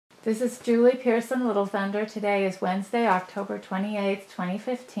This is Julie Pearson, Little Thunder. Today is Wednesday, October 28th,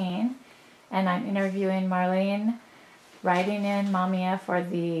 2015, and I'm interviewing Marlene Riding in Mameah for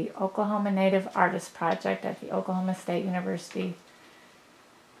the Oklahoma Native Artists Project at the Oklahoma State University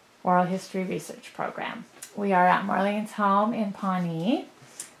Oral History Research Program. We are at Marlene's home in Pawnee.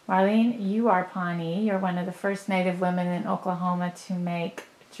 Marlene, you are Pawnee. You're one of the first Native women in Oklahoma to make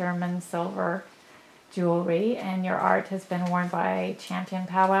German silver jewelry, and your art has been worn by champion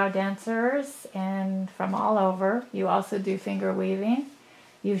powwow dancers and from all over. You also do finger weaving.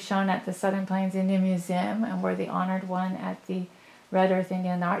 You've shown at the Southern Plains Indian Museum and were the honored one at the Red Earth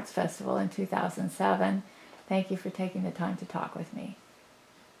Indian Arts Festival in 2007. Thank you for taking the time to talk with me.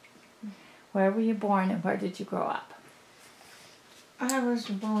 Where were you born and where did you grow up? I was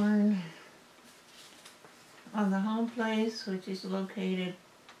born on the home place, which is located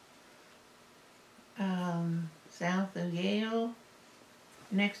south of Yale,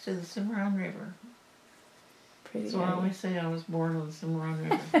 next to the Cimarron River. Pretty So I always say I was born on the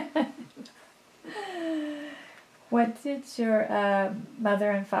Cimarron River. What did your mother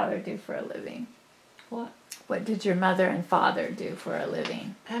and father do for a living? What? What did your mother and father do for a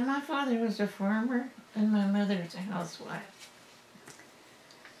living? And my father was a farmer, and my mother was a housewife.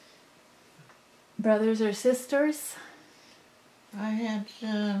 Brothers or sisters? I had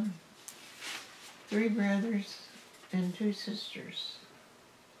 3 brothers and 2 sisters.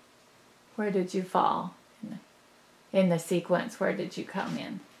 Where did you fall? In the sequence, where did you come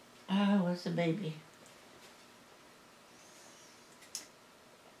in? I was a baby.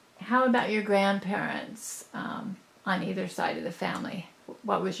 How about your grandparents on either side of the family?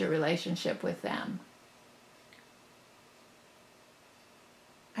 What was your relationship with them?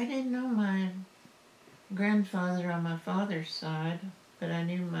 I didn't know my grandfather on my father's side, but I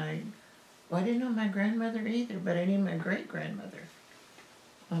knew I didn't know my grandmother either, but I knew my great-grandmother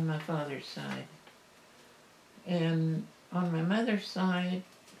on my father's side. And on my mother's side,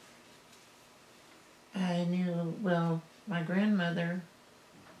 I knew, well, my grandmother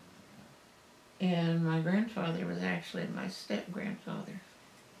and my grandfather was actually my step-grandfather.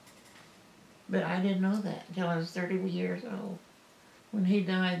 But I didn't know that until I was 30 years old. When he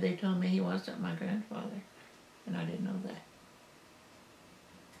died, they told me he wasn't my grandfather, and I didn't know that.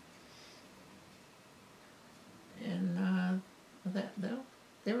 And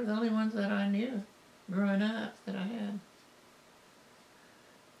they were the only ones that I knew growing up that I had.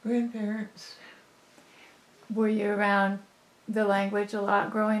 Grandparents. Were you around the language a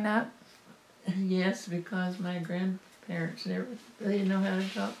lot growing up? Yes, because my grandparents they didn't know how to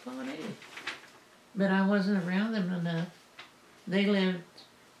talk Pawnee. But I wasn't around them enough. They lived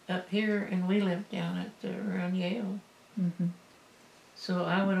up here and we lived down at around Yale. Mm-hmm. So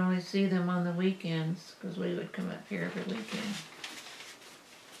I would only see them on the weekends because we would come up here every weekend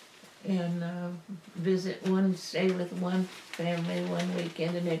and visit stay with one family one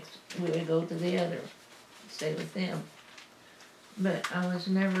weekend, the next we would go to the other, stay with them. But I was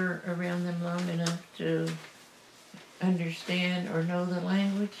never around them long enough to understand or know the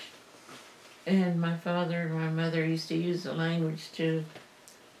language. And my father and my mother used to use the language to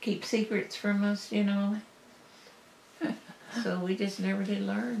keep secrets from us, you know. So we just never did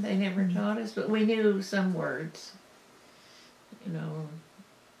learn. They never taught us, but we knew some words. You know,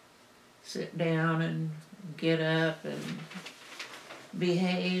 sit down and get up and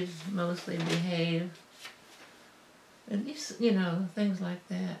behave, mostly behave. And just, you know, things like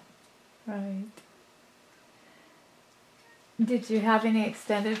that. Right. Did you have any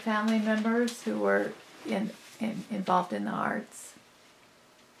extended family members who were involved in the arts?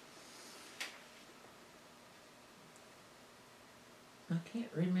 I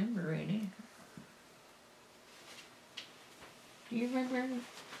can't remember any. Do you remember any?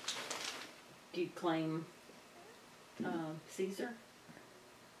 Do you claim Caesar?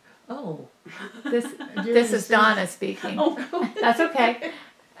 Oh. This is Donna speaking. Oh. That's okay.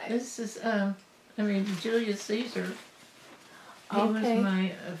 This is, Julius Caesar. He Okay. was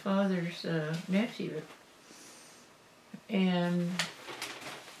my father's nephew. And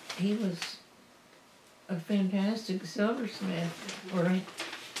he was a fantastic silversmith, or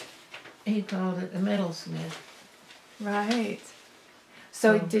he called it a metalsmith. Right.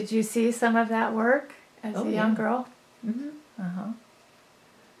 So So- did you see some of that work as Oh, a young yeah. girl? Mm-hmm. Uh-huh.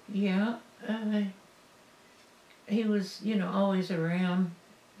 Yeah, he was, you know, always around,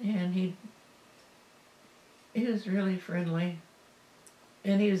 and he was really friendly.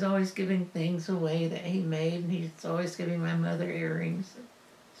 And he was always giving things away that he made, and he's always giving my mother earrings.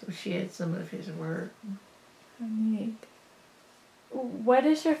 So she had some of his work. Neat. What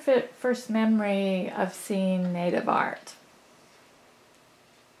is your first memory of seeing Native art?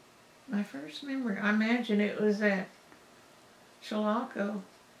 My first memory, I imagine it was at Chilocco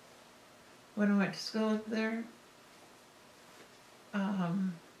when I went to school up there.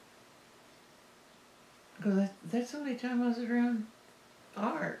 Because that's the only time I was around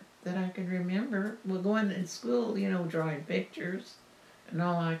art that I could remember. Well, going to school, you know, drawing pictures and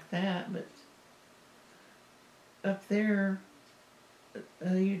all like that, but up there,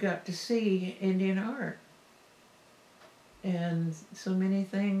 you got to see Indian art. And so many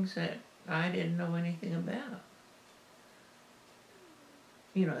things that I didn't know anything about.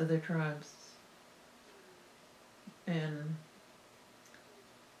 You know, other tribes. And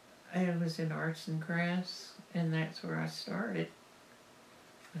I was in arts and crafts, and that's where I started.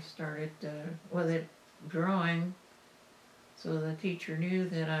 I started, drawing, so the teacher knew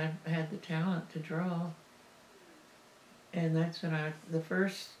that I had the talent to draw. And that's when the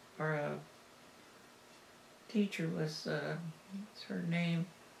first, teacher was, what's her name?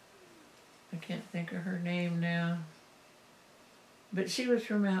 I can't think of her name now. But she was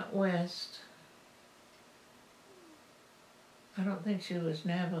from out west. I don't think she was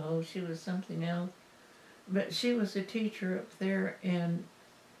Navajo, she was something else. But she was a teacher up there, and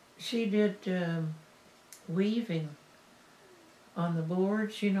she did weaving on the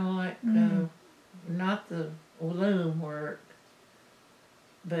boards, you know, like not the loom work,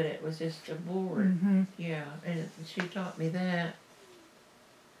 but it was just a board. Yeah, and she taught me that.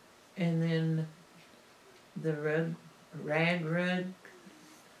 And then the rag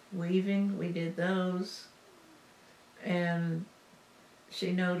weaving, we did those. And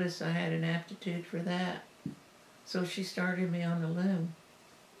she noticed I had an aptitude for that, so she started me on the loom.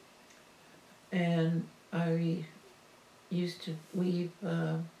 And I used to weave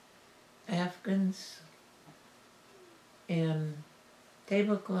Afghans and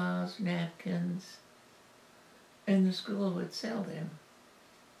tablecloths, napkins, and the school would sell them.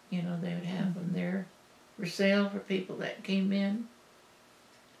 You know, they would have them there for sale for people that came in.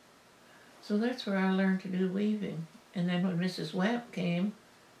 So that's where I learned to do weaving. And then when Mrs. Wapp came,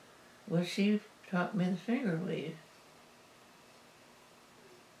 well, she taught me the finger weave.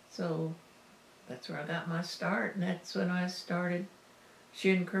 So that's where I got my start, and that's when I started.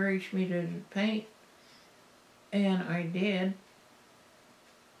 She encouraged me to paint, and I did.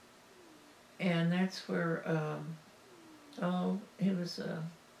 And that's where, it was,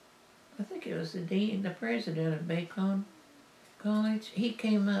 I think it was the president of Bacone College. He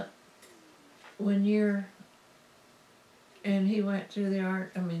came up one year, and he went to the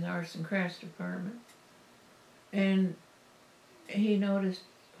arts and crafts department, and he noticed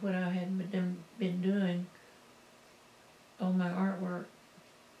what I had been doing on my artwork.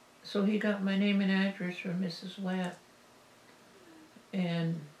 So he got my name and address from Mrs. Watt,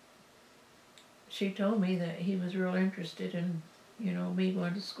 and she told me that he was real interested in, you know, me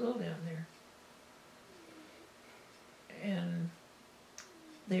going to school down there. And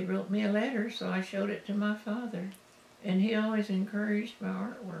they wrote me a letter, so I showed it to my father. And he always encouraged my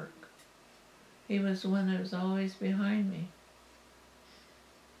artwork. He was the one that was always behind me.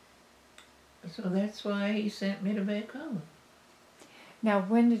 So that's why he sent me to Bacone. Now,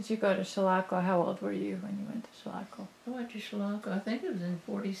 when did you go to Chilocco? How old were you when you went to Chilocco? I went to Chilocco, I think it was in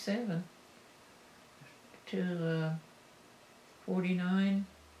 47 to 49.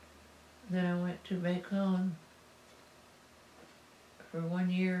 Then I went to Bacone for 1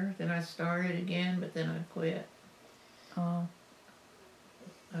 year. Then I started again, but then I quit. Oh.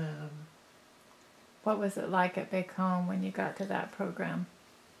 What was it like at Bacone when you got to that program?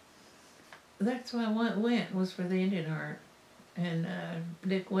 That's why I went was for the Indian art. And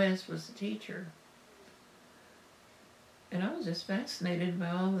Dick West was the teacher. And I was just fascinated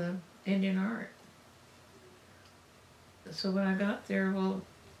by all the Indian art. So when I got there, well,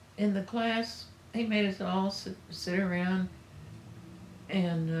 in the class, he made us all sit around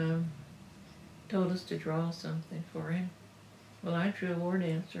and told us to draw something for him. Well, I drew a war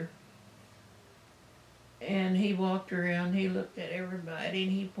dancer. And he walked around, he looked at everybody,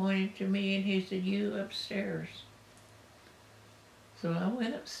 and he pointed to me, and he said, "You upstairs." So I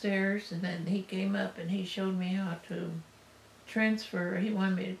went upstairs, and then he came up and he showed me how to transfer. He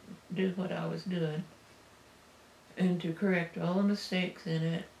wanted me to do what I was doing and to correct all the mistakes in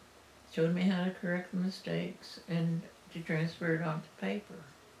it. Showed me how to correct the mistakes and to transfer it onto paper.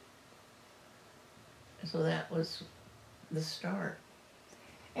 So that was the start.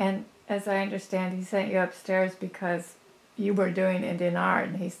 And as I understand, he sent you upstairs because you were doing Indian art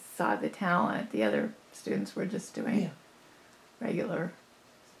and he saw the talent. The other students were just doing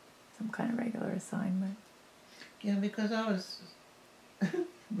some kind of regular assignment. Yeah, because I was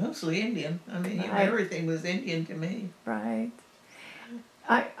mostly Indian. I mean, Right. everything was Indian to me. Right.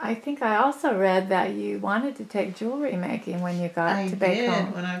 I think I also read that you wanted to take jewelry making when you got I to did.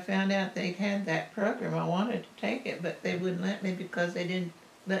 Bacone. When I found out they had that program, I wanted to take it, but they wouldn't let me because they didn't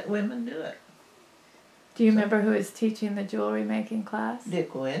let women do it. Do you remember who was teaching the jewelry making class?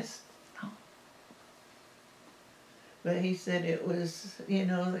 Dick West. Oh. But he said it was,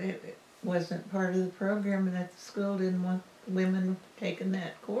 it wasn't part of the program and that the school didn't want women taking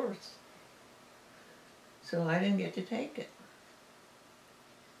that course. So I didn't get to take it.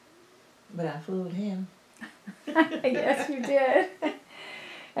 But I fooled him. Yes, you did.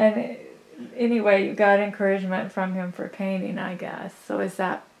 And anyway, you got encouragement from him for painting, I guess. So is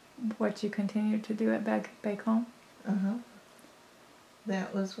that what you continued to do at Bacone? Uh-huh.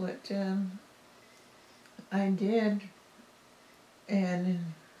 That was what I did.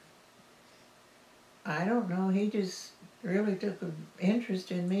 And I don't know, he just really took an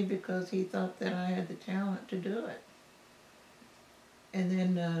interest in me because he thought that I had the talent to do it. And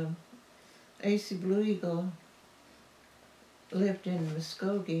then Acee Blue Eagle lived in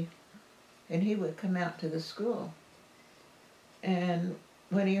Muskogee, and he would come out to the school. And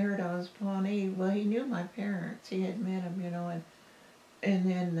when he heard I was Pawnee, well, he knew my parents. He had met them, and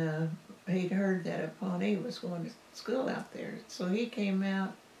then he'd heard that a Pawnee was going to school out there. So he came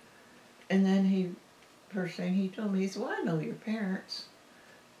out, and then first thing he told me, he said, well, I know your parents.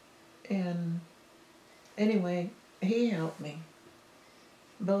 And anyway, he helped me,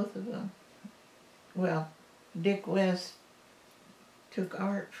 both of them. Well, Dick West took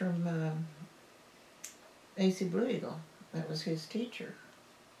art from Acee Blue Eagle. That was his teacher.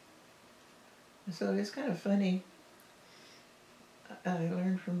 So it's kind of funny. I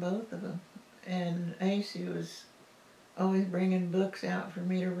learned from both of them. And Acee was always bringing books out for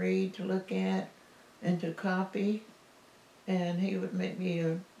me to read, to look at, and to copy. And he would make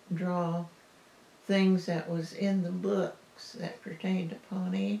me draw things that was in the books that pertained to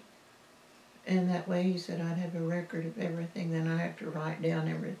Pawnee. And that way, he said, I'd have a record of everything, then I have to write down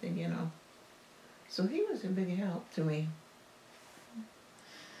everything, So he was a big help to me.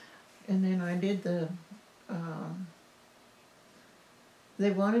 And then I did they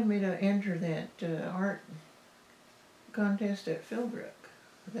wanted me to enter that art contest at Philbrook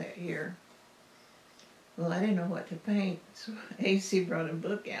that year. Well, I didn't know what to paint, so Acee brought a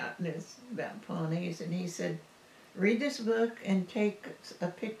book out, and it's about Pawnees, and he said, read this book and take a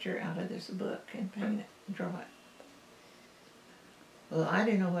picture out of this book and paint it, draw it. Well, I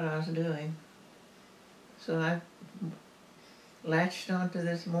didn't know what I was doing, so I latched onto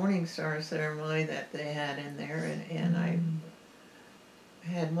this Morning Star ceremony that they had in there, and I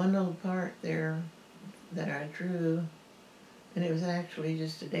had one little part there that I drew, and it was actually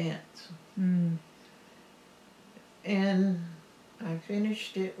just a dance. Mm. And I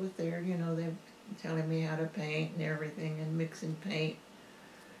finished it with they telling me how to paint and everything, and mix and paint,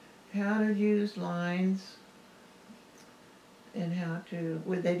 how to use lines, and how to,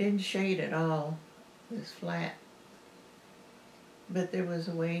 they didn't shade at all, it was flat, but there was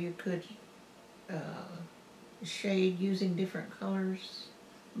a way you could shade using different colors,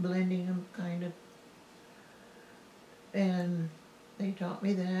 blending them kind of, and they taught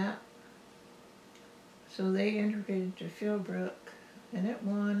me that. So they entered it into Philbrook, and it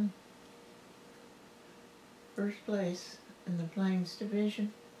won first place in the Plains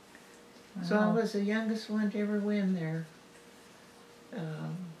Division. Wow. So I was the youngest one to ever win there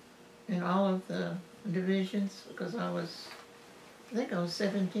in all of the divisions, because I think I was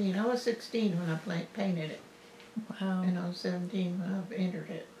 17. I was 16 when I painted it. Wow. And I was 17 when I entered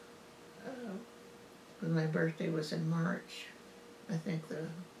it. My birthday was in March. I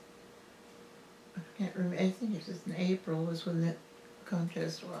can't remember, I think it was in April was when that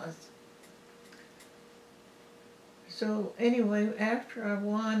contest was. So anyway, after I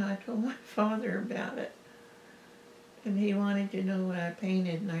won, I told my father about it. And he wanted to know what I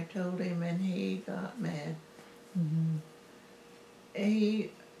painted, and I told him, and he got mad. Mm-hmm.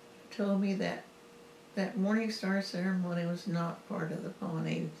 He told me that Morning Star ceremony was not part of the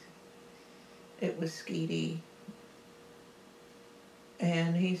Pawnees. It was Skidi.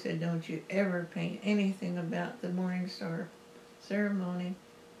 And he said, don't you ever paint anything about the Morning Star ceremony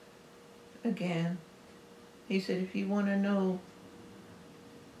again. He said, if you want to know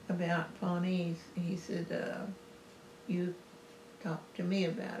about Pawnees, he said, you talk to me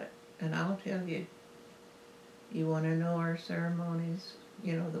about it, and I'll tell you. You want to know our ceremonies,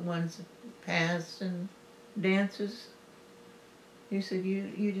 the ones paths and dances? He said,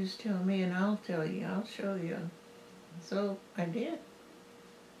 you just tell me and I'll tell you, I'll show you. So I did.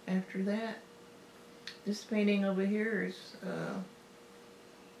 After that, this painting over here is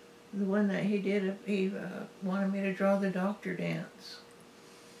the one that he did. He wanted me to draw the doctor dance.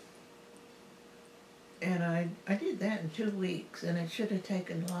 And I did that in 2 weeks, and it should have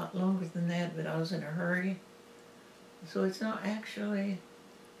taken a lot longer than that, but I was in a hurry. So it's not actually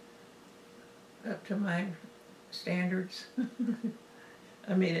up to my standards.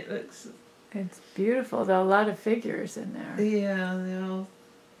 I mean, it looks... It's beautiful. There are a lot of figures in there. Yeah,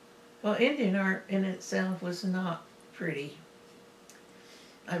 well, Indian art in itself was not pretty.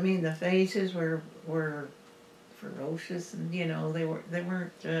 I mean, the faces were ferocious, and they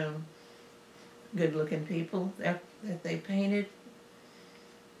weren't good-looking people that they painted,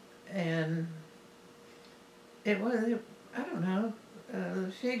 and I don't know,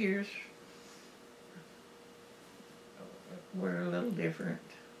 the figures were a little different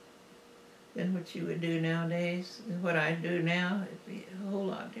than what you would do nowadays. And what I do now, it'd be a whole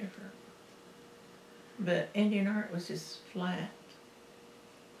lot different. But Indian art was just flat.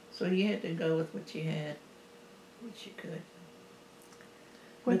 So you had to go with what you had, which you could.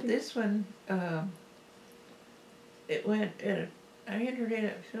 But this one, I entered it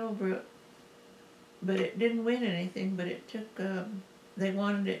at Philbrook, but it didn't win anything, but it took, they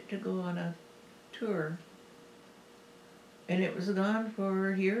wanted it to go on a tour. And it was gone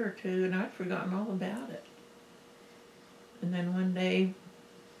for a year or two, and I'd forgotten all about it. And then one day,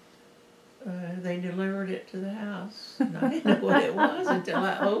 they delivered it to the house. And I didn't know what it was until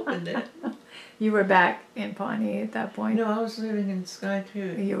I opened it. You were back in Pawnee at that point? No, I was living in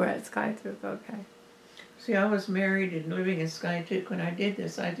Skiatook. You were at Skiatook, okay. See, I was married and living in Skiatook. When I did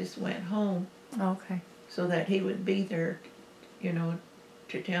this, I just went home. Okay. So that he would be there, to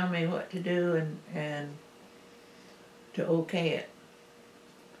tell me what to do and to okay it.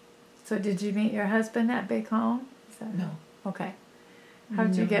 So did you meet your husband at Bacone? No. Okay. How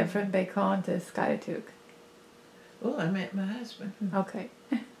did you get from Bacone to Skiatook? Well, I met my husband. Okay.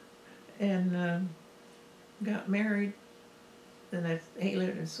 And got married. Then he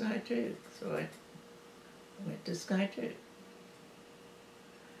lived in Skiatook, so I went to Skiatook.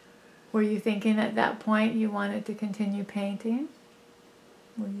 Were you thinking at that point you wanted to continue painting?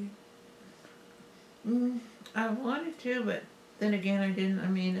 Were you? I wanted to, but then again, I didn't. I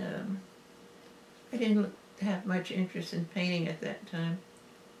mean, I didn't have much interest in painting at that time.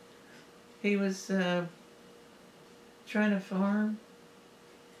 He was trying to farm.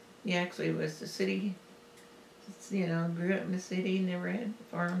 He actually was the city, grew up in the city, never had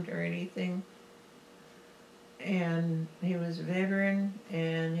farmed or anything. And he was a veteran,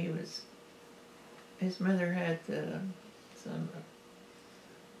 and his mother had some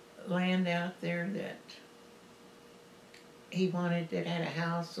land out there that he wanted, that had a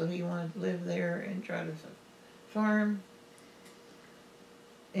house, so he wanted to live there and try to farm.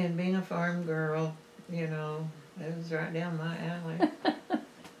 And being a farm girl, it was right down my alley.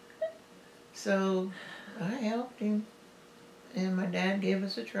 So I helped him, and my dad gave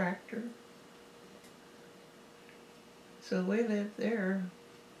us a tractor. So we lived there,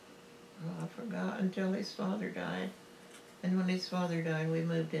 I forgot, until his father died. And when his father died, we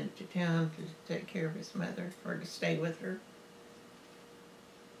moved into town to take care of his mother, or to stay with her.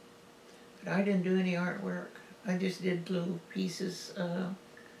 But I didn't do any artwork. I just did little pieces.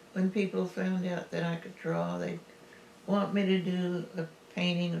 When people found out that I could draw, they'd want me to do a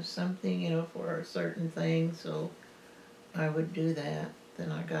painting of something, for a certain thing, so I would do that.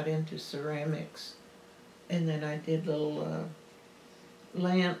 Then I got into ceramics, and then I did little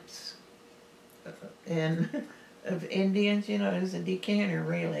lamps and of Indians. It was a decanter,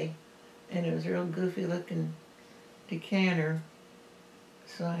 really, and it was a real goofy looking decanter,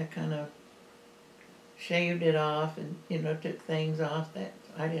 so I kind of shaved it off and took things off that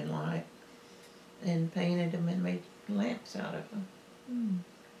I didn't like and painted them and made lamps out of them.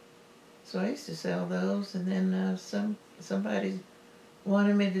 So I used to sell those, and then somebody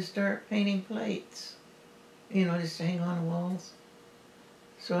wanted me to start painting plates, just to hang on the walls.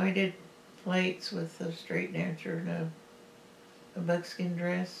 So I did plates with a straight dancer and a buckskin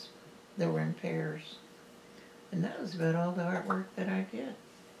dress that were in pairs. And that was about all the artwork that I did.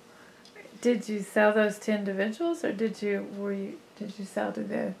 Did you sell those to individuals, or did you sell to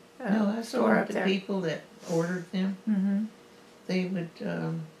the no, I store sold up to there? people that ordered them. Mm-hmm. They would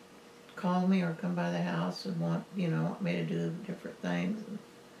call me or come by the house and want me to do different things, and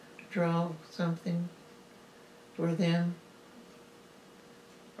draw something for them.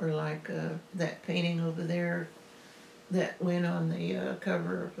 Or like that painting over there that went on the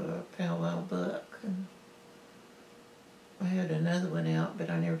cover of a powwow book. And I had another one out, but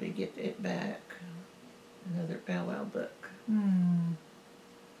I never did get it back. Another powwow book.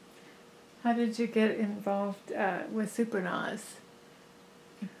 How did you get involved with Supernaws?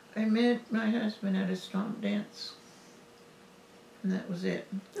 I met my husband at a stomp dance, and that was it.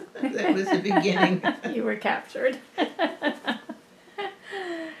 That was the beginning. You were captured.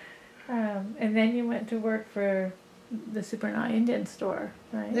 And then you went to work for the Supernaw Indian store,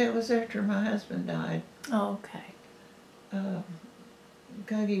 right? That was after my husband died. Oh, okay.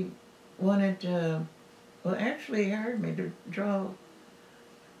 Cuggy wanted to, well, actually he hired me to draw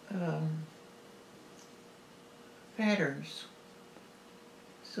patterns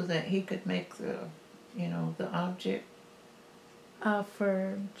so that he could make the, the object.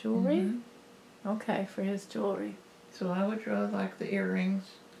 For jewelry? Mm-hmm. Okay, for his jewelry. So I would draw like the earrings,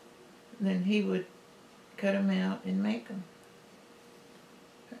 and then he would cut them out and make them.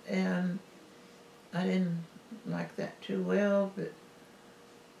 And I didn't like that too well, but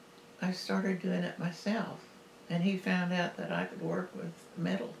I started doing it myself. And he found out that I could work with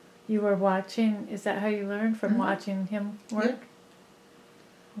metal. You were watching, is that how you learned, from Mm-hmm. watching him work? Yep.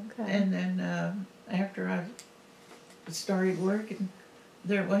 Okay. And then after I started working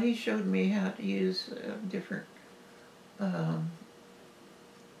there, well, he showed me how to use different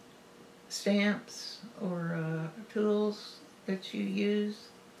stamps or tools that you use,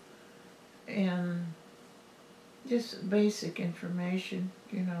 and just basic information,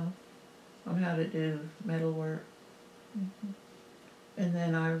 on how to do metalwork. Mm-hmm. And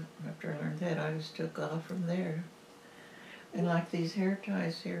then after I learned that, I just took off from there. And like these hair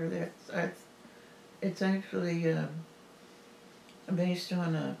ties here, it's actually based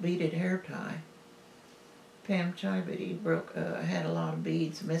on a beaded hair tie. Pam Chibity had a lot of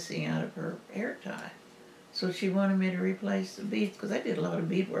beads missing out of her hair tie. So she wanted me to replace the beads, because I did a lot of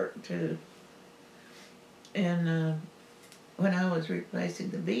beadwork too. And when I was replacing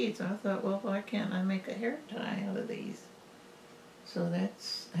the beads, I thought, well, why can't I make a hair tie out of these? So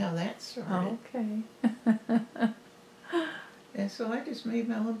that's how that started. Okay. And so I just made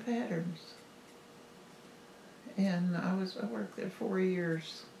my own patterns. And I worked there 4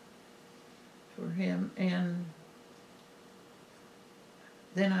 years for him, and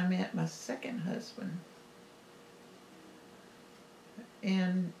then I met my second husband.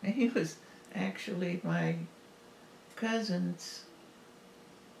 And he was actually my cousin's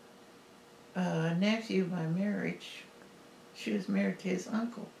nephew by marriage. She was married to his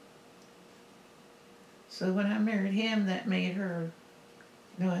uncle. So when I married him, that made her,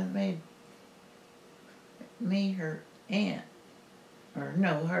 it made me her aunt. Or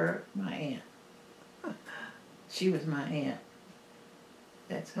no, my aunt. She was my aunt.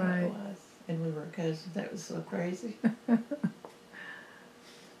 That's how Right. it was. And we were cousins. That was so crazy.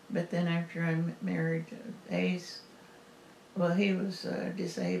 But then after I married Acee, well, he was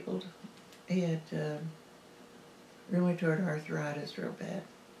disabled. He had rheumatoid arthritis real bad.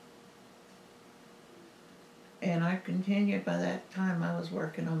 And I continued. By that time, I was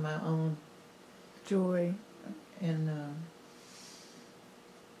working on my own. Jewelry. And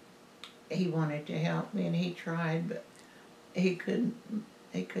he wanted to help me, and he tried, but he couldn't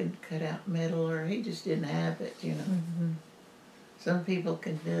cut out metal, or he just didn't have it, Mm-hmm. Some people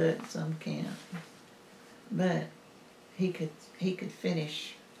can do it, some can't. But he could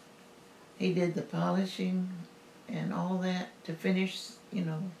finish. He did the polishing and all that to finish,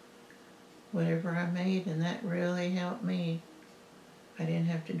 whatever I made, and that really helped me. I didn't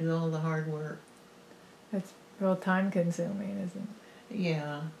have to do all the hard work. It's real time consuming, isn't it?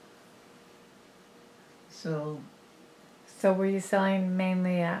 Yeah. So were you selling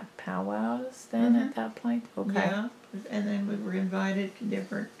mainly at powwows then Mhm. at that point? Okay. yeah, and then we were invited to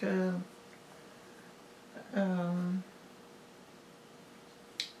different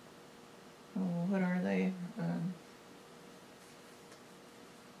what are they?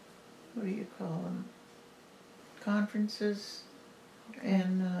 What do you call them? Conferences,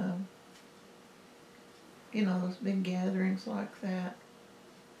 and those big gatherings like that,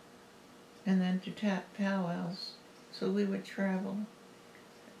 and then to tap powwows. So we would travel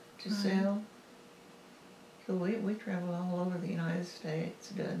to Right. sell. So we traveled all over the United States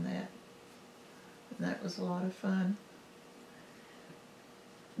doing that. And that was a lot of fun.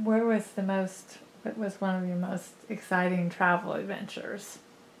 What was one of your most exciting travel adventures?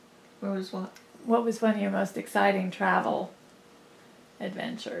 Where was what? What was one of your most exciting travel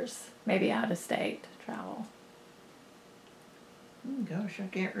adventures? Maybe out of state travel. Gosh, I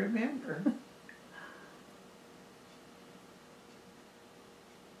can't remember.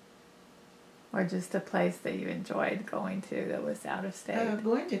 Or just a place that you enjoyed going to that was out of state?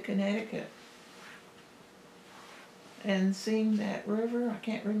 Going to Connecticut and seeing that river, I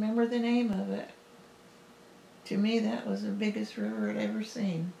can't remember the name of it. To me, that was the biggest river I'd ever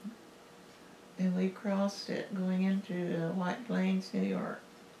seen. And we crossed it going into White Plains, New York.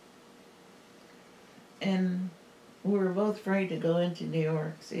 And we were both afraid to go into New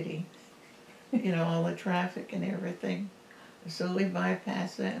York City. You know, all the traffic and everything. So we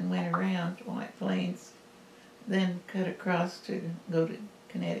bypassed that and went around to White Plains, then cut across to go to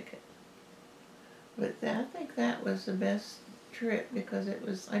Connecticut. But I think that was the best trip because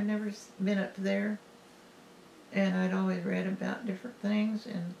I'd never been up there, and I'd always read about different things,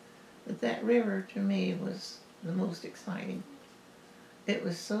 but that river to me was the most exciting. It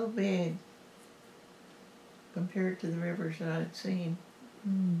was so big compared to the rivers that I'd seen.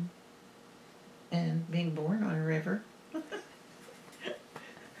 Mm. And being born on a river,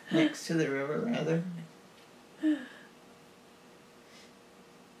 next to the river rather.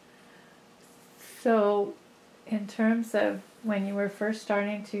 So, in terms of when you were first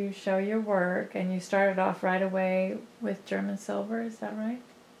starting to show your work, and you started off right away with German silver, is that right?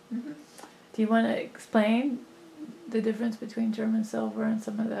 Mm-hmm. Do you want to explain the difference between German silver and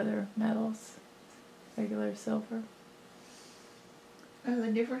some of the other metals, regular silver?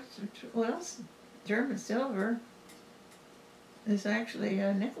 The difference, well, German silver is actually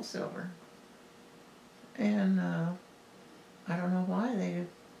nickel silver. And I don't know why they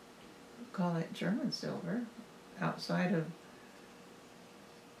call it German silver outside of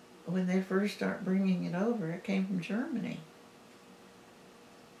when they first start bringing it over. It came from Germany.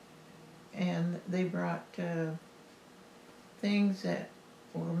 And they brought things that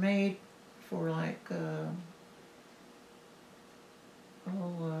were made for like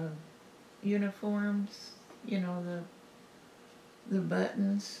uniforms, you know, the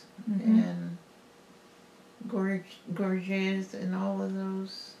buttons and gorgets and all of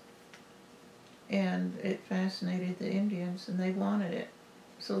those. And it fascinated the Indians, and they wanted it.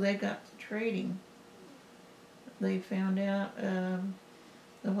 So they got to trading. They found out,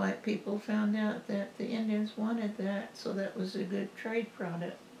 the white people found out that the Indians wanted that, so that was a good trade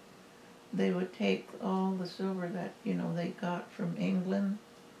product. They would take all the silver that, you know, they got from England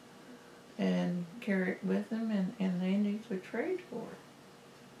and carry it with them, and the Indians would trade for it.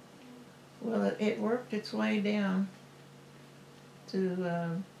 Well, it worked its way down to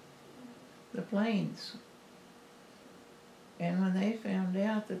the plains. And when they found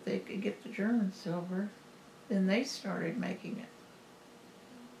out that they could get the German silver, then they started making it.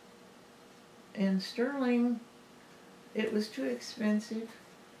 And sterling, it was too expensive,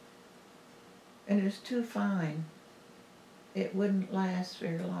 and it was too fine. It wouldn't last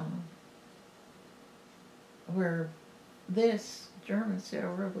very long. Where this German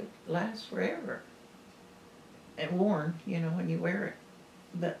silver would last forever. And worn, you know, when you wear it.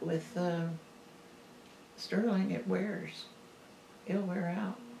 But with sterling, it wears. It'll wear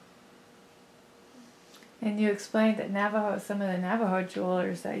out. And you explained that some of the Navajo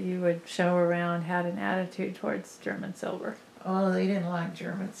jewelers that you would show around had an attitude towards German silver. Oh, they didn't like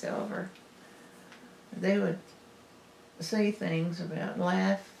German silver. They would say things about,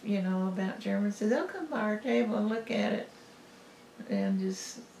 laugh, you know, about German silver. They'll come by our table and look at it and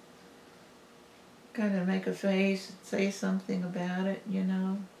just kind of make a face and say something about it, you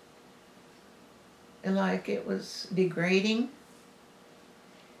know. And like it was degrading.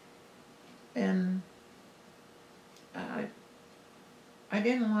 And I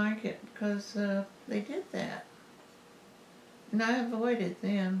didn't like it because they did that. And I avoided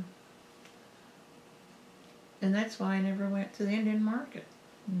them. And that's why I never went to the Indian market.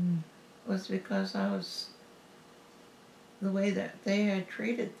 Was because I was the way that they had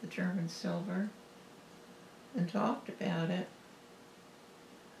treated the German silver and talked about it.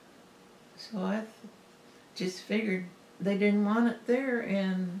 So I just figured they didn't want it there,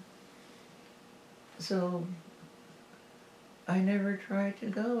 and so I never tried to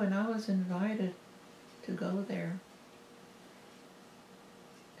go, and I was invited to go there.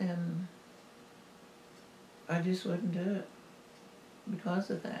 And I just wouldn't do it because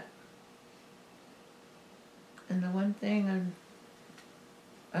of that. And the one thing,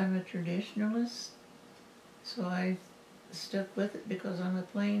 I'm a traditionalist, so I stuck with it because I'm a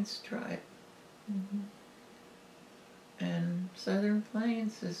Plains tribe. And Southern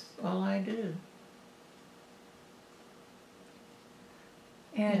Plains is all I do.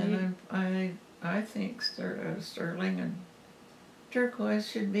 And I think sterling and turquoise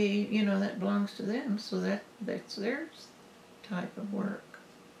should be, you know, that belongs to them, so that's their type of work.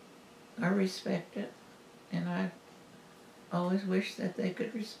 I respect it, and I always wish that they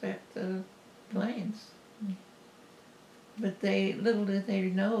could respect the Plains. But little did they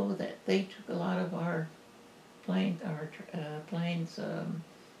know that they took a lot of our Plains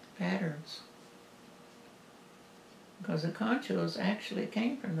patterns, because the conchos actually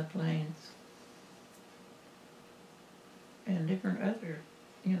came from the Plains, and different other,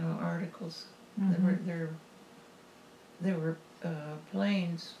 you know, articles. They're there were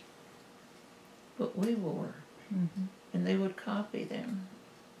planes what we wore, Mm-hmm. and they would copy them.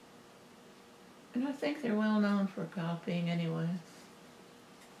 And I think they're well known for copying anyway.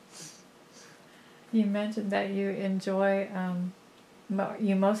 You mentioned that you enjoy,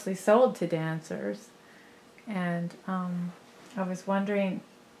 you mostly sold to dancers, and I was wondering,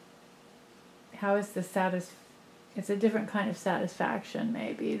 how is the it's a different kind of satisfaction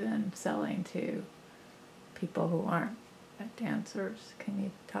maybe than selling to people who aren't dancers. Can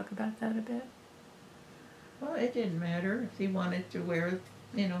you talk about that a bit? Well, it didn't matter. If he wanted to wear,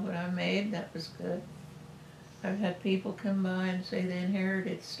 what I made, that was good. I've had people come by and say they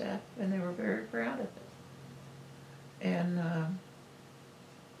inherited stuff, and they were very proud of it. And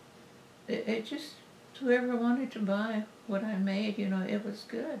it just, whoever wanted to buy what I made, it was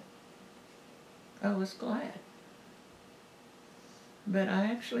good. I was glad. But I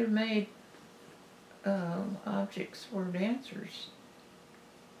actually made objects for dancers.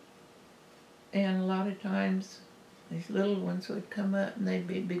 And a lot of times, these little ones would come up and they'd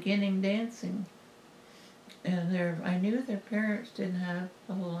be beginning dancing. And I knew their parents didn't have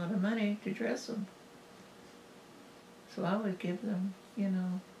a whole lot of money to dress them. So I would give them,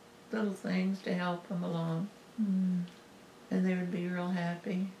 little things to help them along. Mm. And they would be real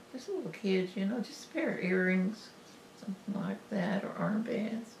happy. Just little kids, just a pair of earrings, something like that, or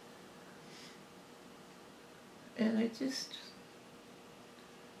armbands. And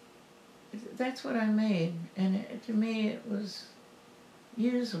that's what I made. And to me it was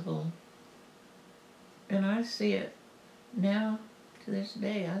usable. And I see it now, to this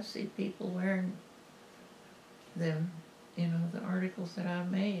day, I see people wearing them, the articles that I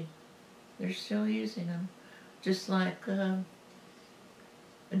made. They're still using them. Just like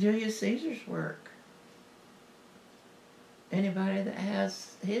Julius Caesar's work. Anybody that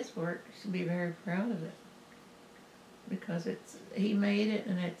has his work should be very proud of it. Because he made it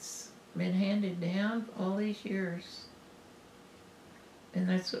and it's been handed down all these years. And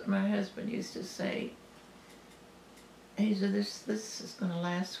that's what my husband used to say. He said, this is going to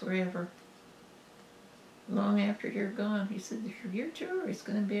last forever. Long after you're gone. He said, your jewelry's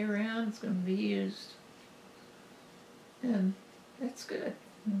going to be around, it's going to be used. And that's good.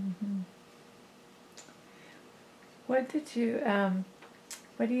 Mm-hmm. What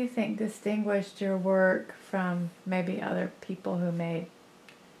do you think distinguished your work from maybe other people who made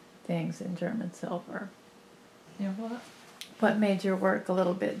things in German silver? What? What made your work a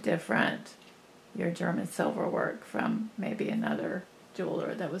little bit different, your German silver work, from maybe another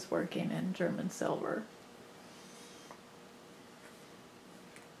jeweler that was working in German silver?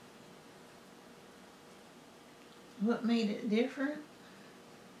 What made it different?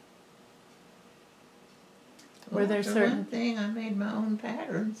 Were there for certain one thing, I made my own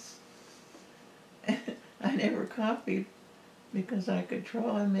patterns. I never copied because I could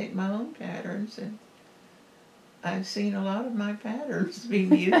draw and make my own patterns, and I've seen a lot of my patterns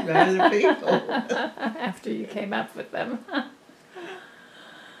being used by other people. after you came up with them?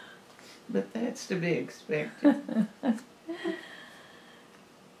 But that's to be expected.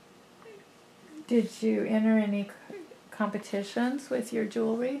 Did you enter any competitions with your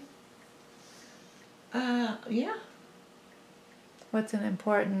jewelry? Yeah. What's an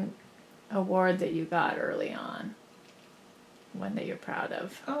important award that you got early on? One that you're proud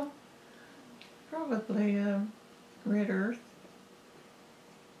of? Oh, probably Red Earth.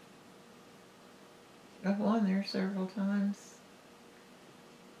 I've won there several times.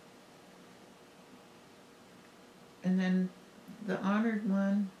 And then the honored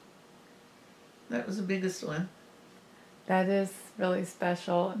one, that was the biggest one. That is really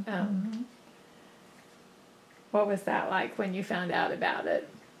special. What was that like when you found out about it?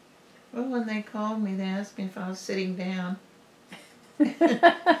 Well, when they called me, they asked me if I was sitting down.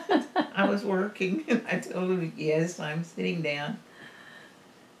 I was working, and I told them, yes, I'm sitting down.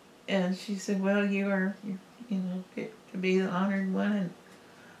 And she said, well, you are, picked to be the honored one. And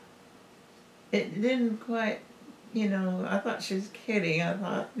it didn't quite, I thought she was kidding. I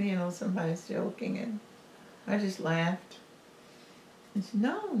thought, somebody's joking. And I just laughed. And she said,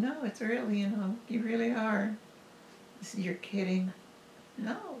 no, it's really, you really are. I said, you're kidding.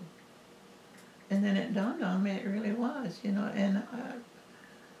 No. And then it dawned on me it really was, and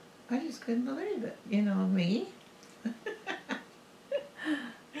I just couldn't believe it. Me.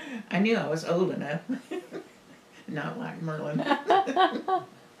 I knew I was old enough. Not like Merlin.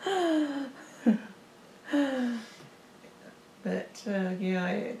 But,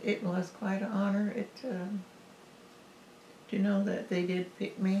 it was quite an honor. To know that they did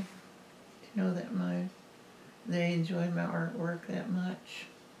pick me, to know that they enjoyed my artwork that much.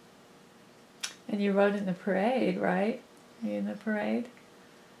 And you rode in the parade, right? Were you in the parade?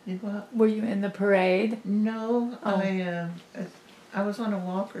 Did what? Were you in the parade? No, Oh. I was on a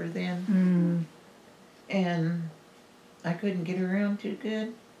walker then, and I couldn't get around too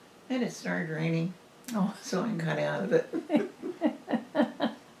good, and it started raining, Oh. so I got out of it.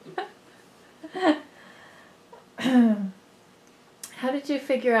 How did you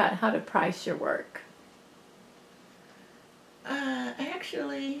figure out how to price your work?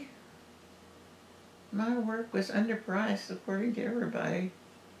 Actually, my work was underpriced according to everybody.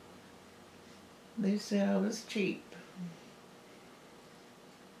 They said I was cheap.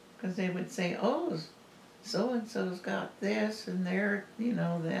 Because they would say, oh, so-and-so's got this and they're,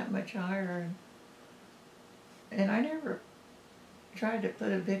 that much higher. And I never tried to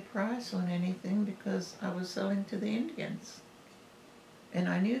put a big price on anything because I was selling to the Indians. And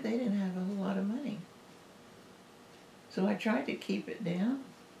I knew they didn't have a whole lot of money. So I tried to keep it down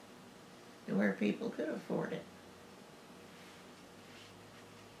to where people could afford it.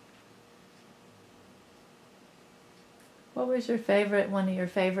 What was one of your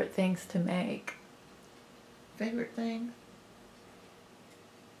favorite things to make? Favorite thing?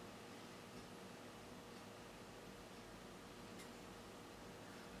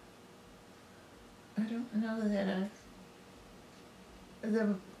 I don't know that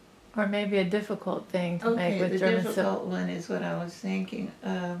Or maybe a difficult thing to make with the German difficult one is what I was thinking.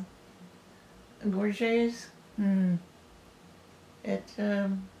 Gorgets. They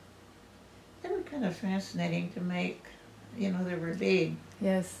were kind of fascinating to make. They were big.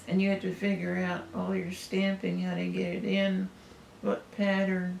 Yes. And you had to figure out all your stamping, how to get it in, what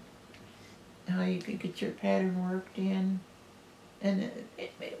pattern, how you could get your pattern worked in. And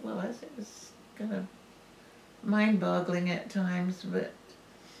it was kind of mind-boggling at times, but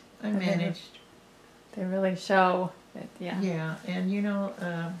I managed. They really show it, yeah. Yeah, and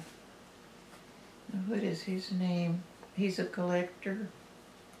what is his name? He's a collector.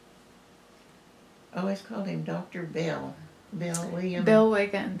 I always called him Dr. Bell. William. Bill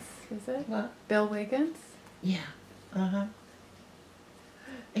Wiggins, is it? What? Bill Wiggins? Yeah.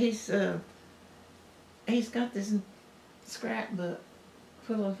 He's got this scrapbook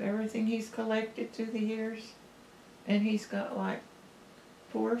full of everything he's collected through the years, and he's got like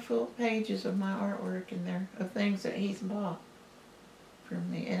 4 full pages of my artwork in there of things that he's bought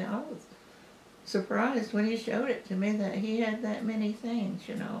from me, and I was surprised when he showed it to me that he had that many things.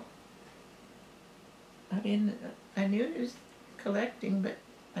 I knew he was collecting, but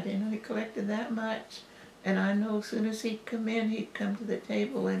I didn't know he collected that much. And I know as soon as he'd come in, he'd come to the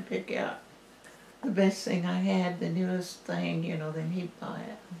table and pick out the best thing I had, the newest thing, then he'd buy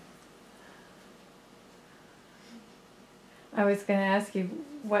it. I was going to ask you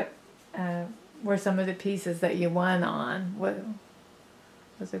what were some of the pieces that you won on.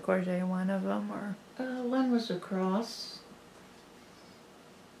 Was a gorget one of them, or? One was a cross.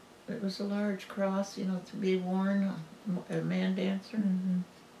 It was a large cross, to be worn, a man dancer.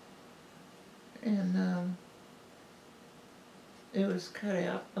 And it was cut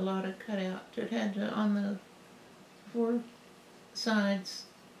out, a lot of cut out. It had on the 4 sides,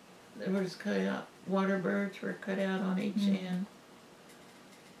 there was cut out, water birds were cut out on each end.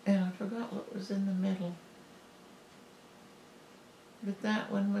 And I forgot what was in the middle. But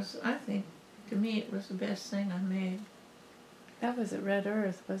that one was, I think, to me, it was the best thing I made. That was at Red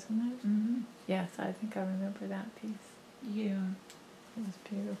Earth, wasn't it? Yes, I think I remember that piece. Yeah. It was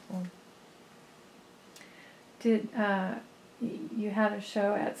beautiful. Did you had a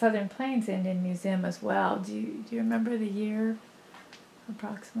show at Southern Plains Indian Museum as well? Do you remember the year,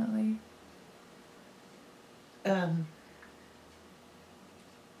 approximately?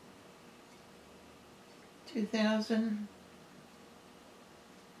 2000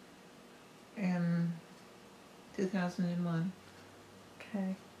 and 2001.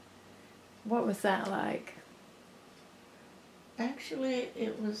 Okay. What was that like? Actually,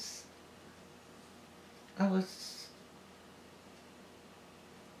 I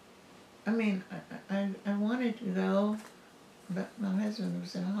wanted to go, but my husband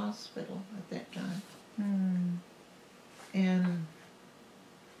was in a hospital at that time. And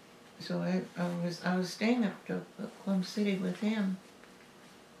so I was staying up to Plum City with him.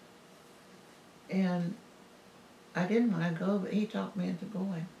 And I didn't want to go, but he talked me into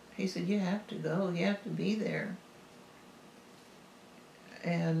going. He said, you have to go, you have to be there.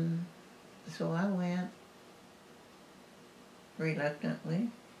 And so I went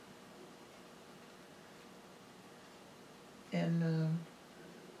reluctantly. And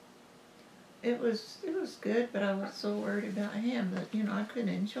it was good, but I was so worried about him that, I couldn't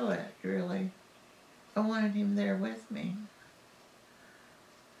enjoy it, really. I wanted him there with me.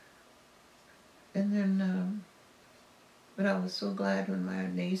 And then, But I was so glad when my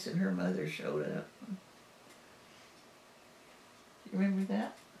niece and her mother showed up. You remember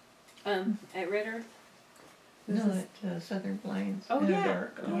that? At Red Earth? No, at Southern Plains. Oh, in the yeah.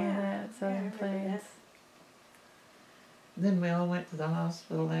 dark. Yeah, Yeah. at Southern I remember Plains. that. Then we all went to the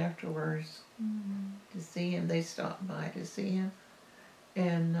hospital afterwards to see him. They stopped by to see him.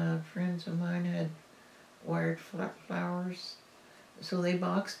 And friends of mine had wired flowers. So they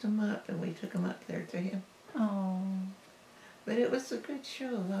boxed him up and we took him up there to him. Oh. But it was a good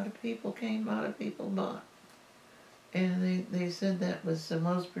show. A lot of people came, a lot of people bought. And they said that was the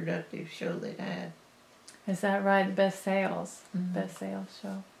most productive show they'd had. Is that right? The best sales. Mhm. Best sales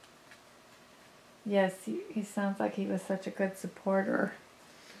show. Yes, he sounds like he was such a good supporter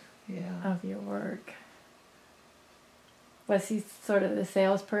Yeah. of your work. Was he sort of the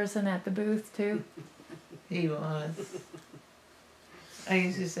salesperson at the booth too? He was. I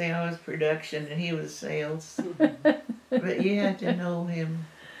used to say I was production and he was sales. But you had to know him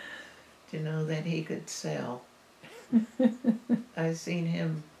to know that he could sell. I seen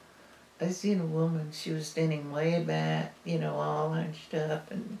a woman, she was standing way back, all hunched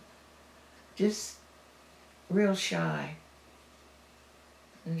up and just real shy.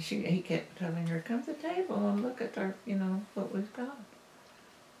 And he kept telling her, come to the table and look at our, what we've got.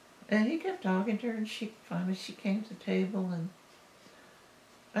 And he kept talking to her and she came to the table and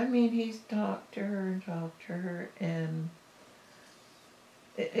he talked to her and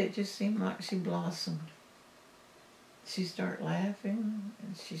it just seemed like she blossomed. She started laughing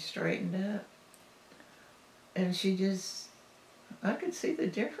and she straightened up and I could see the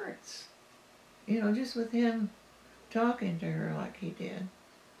difference, just with him talking to her like he did.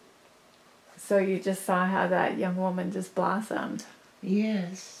 So you just saw how that young woman just blossomed.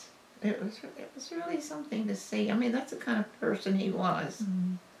 Yes, it was really something to see. That's the kind of person he was.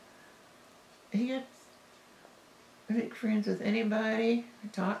 Mm. He had make friends with anybody,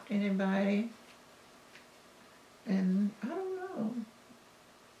 talk to anybody, and I don't know.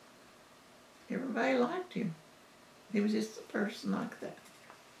 Everybody liked him. He was just a person like that.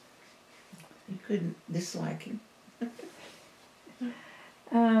 You couldn't dislike him.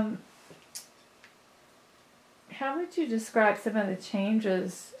 How would you describe some of the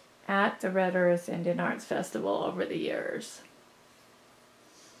changes at the Red Earth Indian Arts Festival over the years?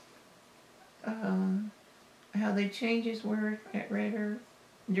 How the changes were at Red Earth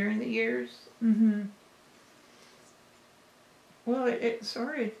during the years? Mm-hmm. Well, it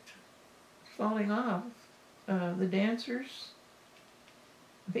started falling off. The dancers,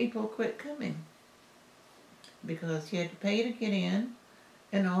 people quit coming because you had to pay to get in,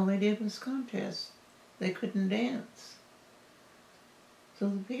 and all they did was contests. They couldn't dance. So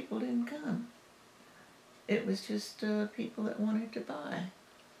the people didn't come. It was just people that wanted to buy.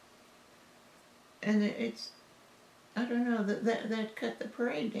 And I don't know, that cut the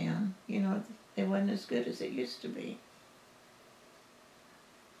parade down. It wasn't as good as it used to be.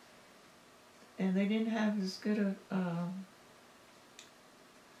 And they didn't have as good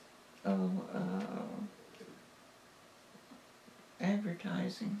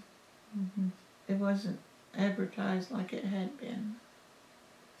advertising. Mm-hmm. It wasn't advertised like it had been.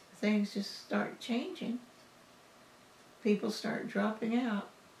 Things just start changing. People start dropping out.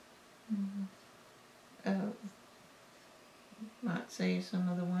 Mm-hmm. Might say some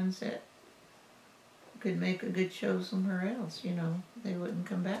of the ones that could make a good show somewhere else, they wouldn't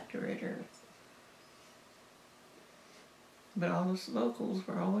come back to Red Earth. But all those locals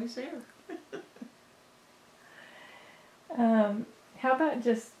were always there. How about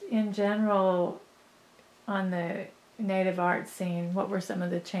just in general on the native art scene? What were some of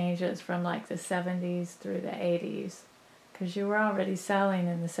the changes from like the 70s through the 80s? Because you were already selling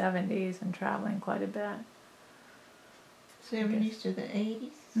in the 70s and traveling quite a bit. 70s to the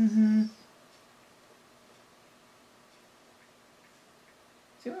 80s? Mm-hmm.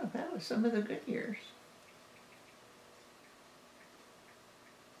 Sure, that was some of the good years.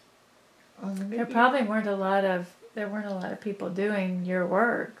 There probably weren't a lot of people doing your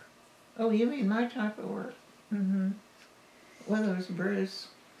work. Oh, you mean my type of work? Mm-hmm. Well, there was Bruce.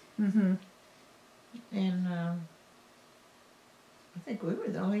 Mm-hmm. And I think we were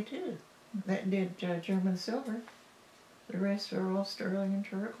the only two that did German silver. The rest were all sterling and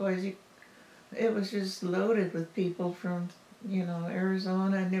turquoise. It was just loaded with people from,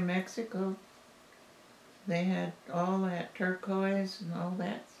 Arizona and New Mexico. They had all that turquoise and all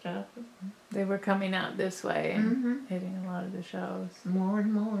that stuff. They were coming out this way and hitting a lot of the shows. More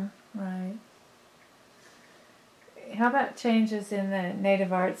and more. Right. How about changes in the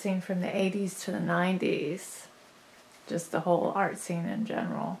native art scene from the 80s to the 90s? Just the whole art scene in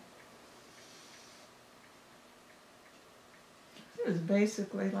general. was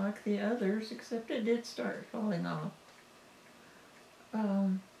basically like the others, except it did start falling off.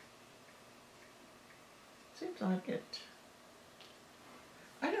 Seems like it.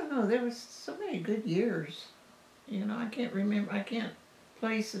 I don't know. There was so many good years. You know, I can't remember. I can't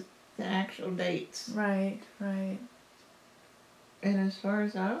place the actual dates. Right, right. And as far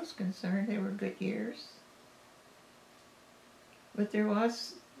as I was concerned, they were good years. But there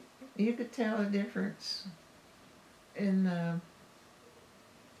was, you could tell a difference in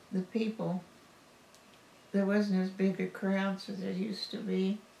the people. There wasn't as big a crowds as there used to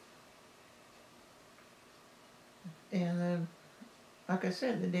be. And like I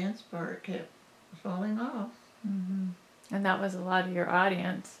said, the dance part kept falling off. Mm-hmm. And that was a lot of your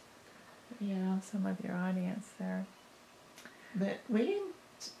audience. Yeah. Some of your audience there. But we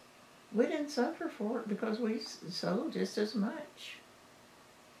didn't suffer for it because we sold just as much.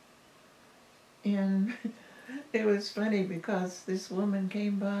 And it was funny because this woman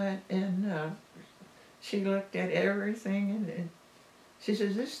came by and she looked at everything and she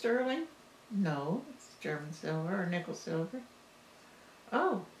says, "Is this sterling?" "No, it's German silver or nickel silver."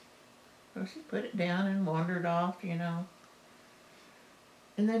 "Oh." Well, she put it down and wandered off, you know.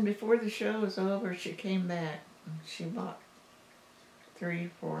 And then before the show was over, she came back. And she bought 3,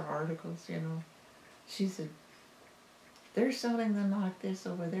 4 articles, you know. She said, "They're selling them like this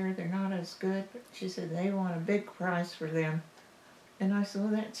over there. They're not as good." But she said, "They want a big price for them." And I said,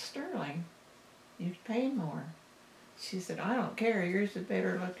 "Well, that's sterling. You'd pay more." She said, "I don't care. Yours is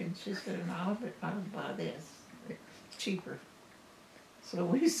better looking." She said, "And I'll buy this. It's cheaper." So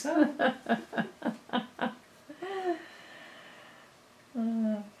we sold.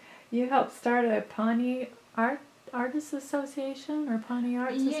 You helped start a Pawnee Artists Association or Pawnee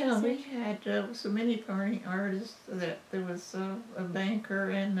Arts Association? Yeah, we had so many Pawnee artists that there was a banker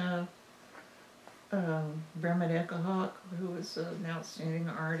and Bremen Hawk, who was an outstanding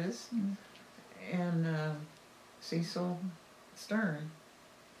artist, and Cecil Stern,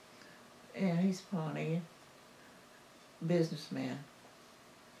 and he's Pawnee, businessman,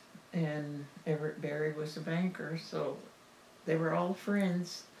 and Everett Berry was a banker, so they were all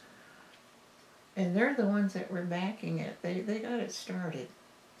friends, and they're the ones that were backing it. They got it started.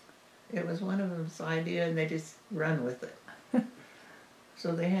 It was one of them's idea, and they just run with it.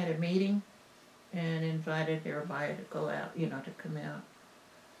 So they had a meeting and invited everybody to go out, you know, to come out.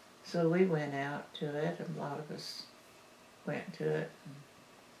 So we went out to it, and a lot of us went to it,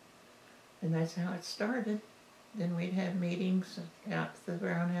 and that's how it started. Then we'd have meetings out to the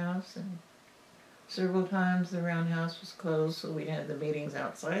roundhouse, and several times the roundhouse was closed, so we'd have the meetings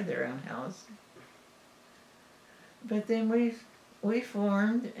outside the roundhouse. But then we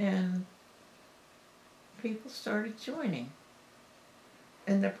formed, and people started joining.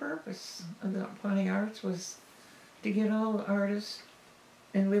 And the purpose of the Pawnee Arts was to get all the artists,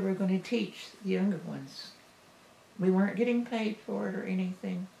 and we were going to teach the younger ones. We weren't getting paid for it or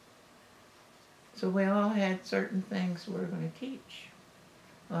anything. So we all had certain things we were going to teach.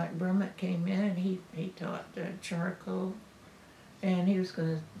 Like Brummett came in and he taught charcoal, and he was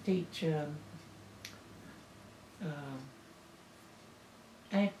going to teach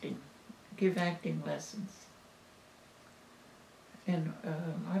acting, give acting lessons. And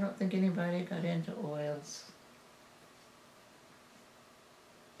I don't think anybody got into oils.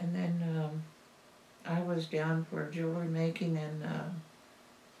 And then I was down for jewelry making and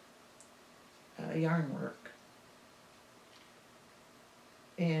yarn work.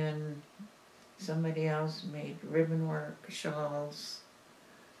 And somebody else made ribbon work, shawls,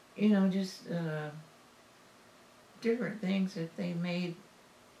 you know, just different things that they made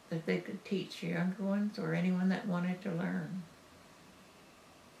that they could teach younger ones or anyone that wanted to learn.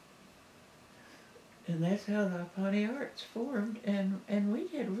 And that's how the Pawnee Arts formed, and we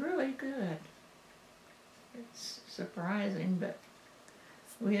did really good. It's surprising, but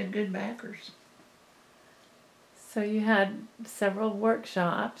we had good backers. So you had several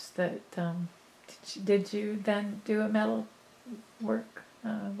workshops that, did you then do a metal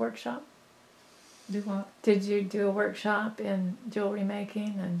workshop? Do what? Did you do a workshop in jewelry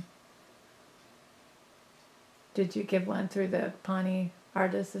making, and did you give one through the Pawnee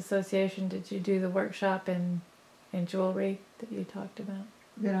Artists Association? Did you do the workshop in jewelry that you talked about?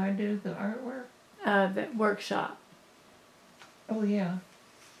 Did I do the artwork? The workshop. Oh, yeah.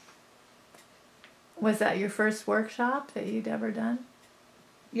 Was that your first workshop that you'd ever done?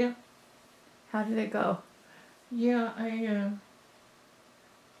 Yeah. How did it go? Yeah,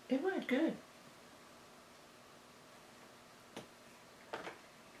 it went good.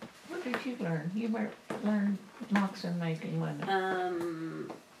 What did you learn? You learned moccasin making, wasn't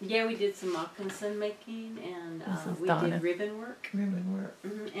it? Yeah, we did some moccasin making, and This is we Donna. did ribbon work. Ribbon work.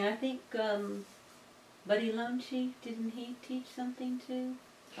 And I think Buddy Lunchey, didn't he teach something too?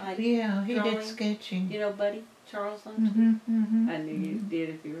 Like Yeah, he did drawing. sketching. You know Buddy? Charles Lunchey? Mm-hmm, mm-hmm. I knew you did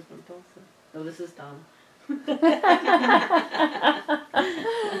if you were from Tulsa. Oh, this is Donna.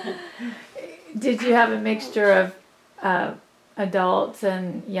 Did you have a mixture of adults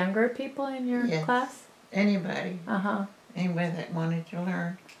and younger people in your Yes. class? Anybody. Uh-huh. Anybody that wanted to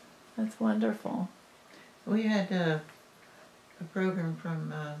learn. That's wonderful. We had a program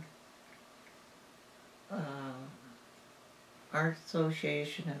from Art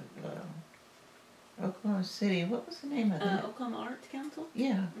Association of Oklahoma City. What was the name of that? Oklahoma Arts Council?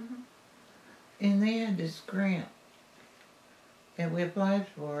 Yeah. Mhm. And they had this grant. And we applied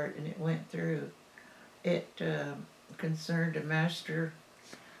for it and it went through. It concerned a master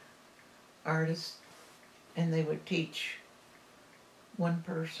artist and they would teach one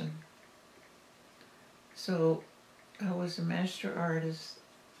person. So I was a master artist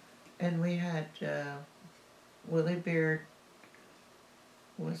and we had Willie Beard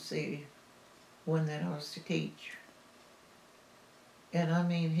was the one that I was to teach. And I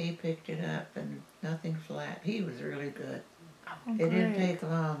mean, he picked it up and nothing flat. He was really good. Oh, It didn't great. take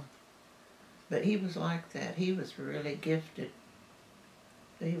long. But he was like that. He was really gifted.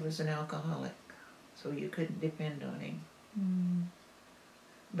 He was an alcoholic, so you couldn't depend on him. Mm.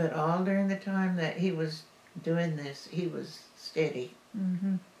 But all during the time that he was doing this, he was steady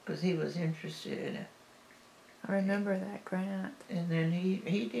Mm-hmm. because he was interested in it. I remember that grant. And then he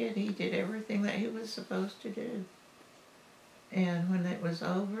did everything that he was supposed to do. And when it was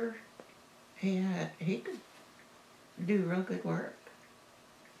over, he could do real good work.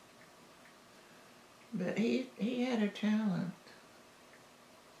 But he had a talent.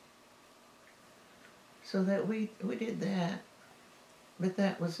 So that we did that. But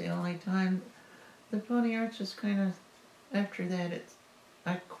that was the only time. The Pawnee Arts was kind of, after that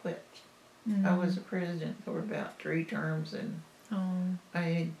I quit. Mm. I was a president for about 3 terms and Oh.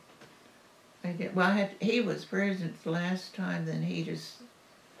 he was president the last time, then he just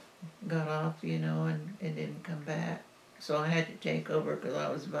got off, you know, and didn't come back. So I had to take over because I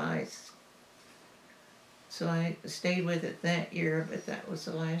was vice. So I stayed with it that year, but that was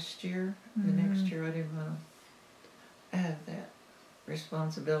the last year. The next year I didn't want to have that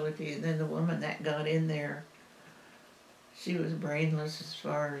responsibility. And then the woman that got in there, she was brainless as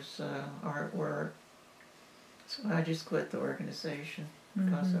far as artwork. So I just quit the organization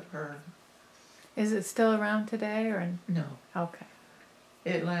because of her. Is it still around today or? No. Okay.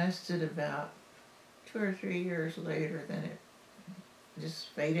 It lasted about 2 or 3 years later, then it just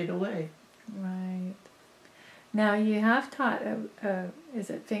faded away. Right. Now you have taught, is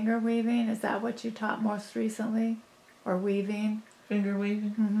it finger weaving? Is that what you taught most recently? Or weaving? Finger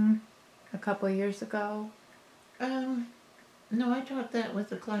weaving? Mm-hmm. A couple of years ago? No, I taught that with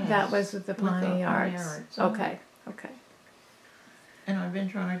the class. That was with the Pawnee Arts. Uh-huh. Okay, okay. And I've been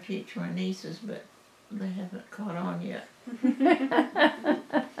trying to teach my nieces, but they haven't caught on yet. We're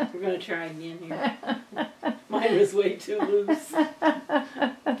going to try again here. Mine was way too loose.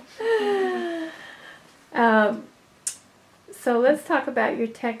 So let's talk about your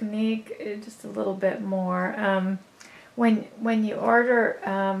technique just a little bit more. When you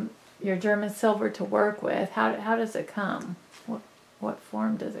order your German silver to work with, how does it come? What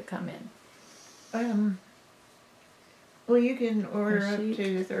form does it come in? Well, you can order A up sheet?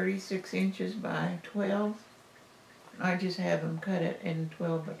 to 36 inches by 12. I just have them cut it in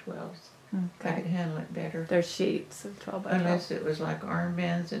 12 by 12s. I Okay. could handle it better. They're sheets of 12 by 12. Unless it was like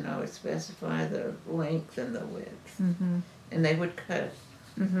armbands, and I would specify the length and the width. Mm-hmm. And they would cut it.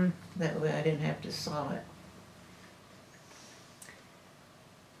 Mm-hmm. That way I didn't have to saw it.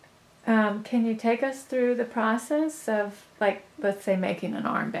 Can you take us through the process of, like, let's say making an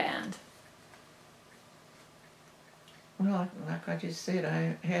armband? Well, like I just said,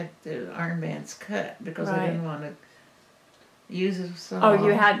 I had the armbands cut because I Right. didn't want to use a saw. Oh,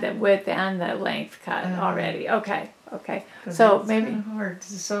 you had the width and the length cut already. Okay, okay. 'Cause So it's maybe, kind of hard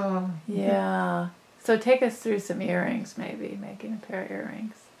to saw. yeah. So take us through some earrings, maybe, making a pair of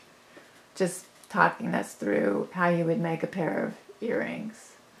earrings. Just talking us through how you would make a pair of earrings.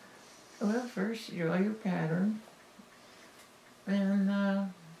 Well, first you draw your pattern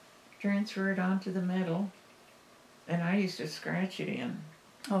and transfer it onto the metal. And I used to scratch it in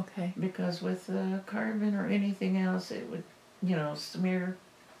Okay. because with carbon or anything else, it would, you know, smear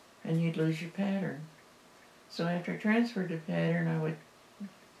and you'd lose your pattern. So after I transferred the pattern, I would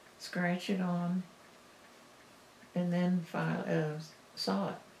scratch it on and then saw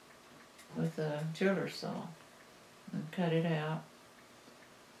it with a jeweler's saw and cut it out.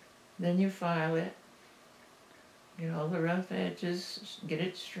 Then you file it, get all the rough edges, get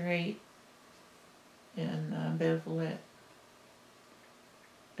it straight, and bevel it.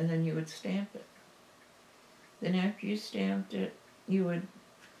 And then you would stamp it. Then after you stamped it, you would,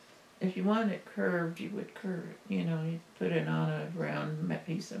 if you wanted it curved, you would curve it. You know, you'd put it on a round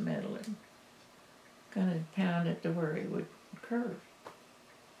piece of metal and kind of pound it to where it would curve.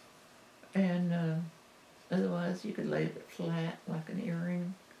 And otherwise you could lay it flat like an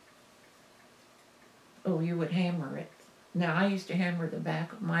earring. Oh, you would hammer it. Now, I used to hammer the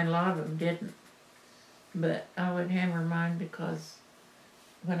back of mine. A lot of them didn't. But I would hammer mine because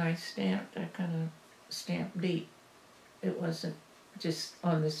when I stamped, I kind of stamped deep. It wasn't just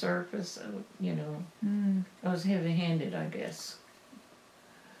on the surface, you know. I was heavy-handed, I guess.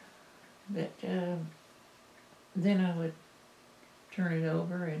 But then I would turn it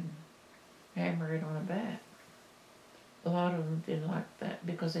over and hammer it on the back. A lot of them didn't like that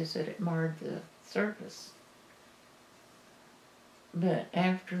because they said it marred the surface. But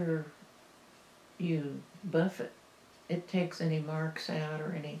after you buff it, it takes any marks out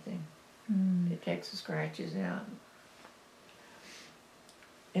or anything. It takes the scratches out.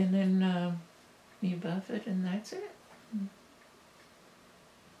 And then you buff it and that's it.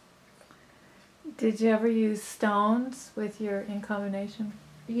 Did you ever use stones with your in combination?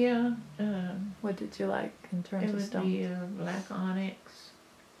 Yeah. What did you like in terms It of would stones? be black onyx.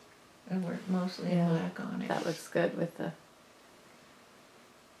 I worked mostly in black onyx. That looks good with the...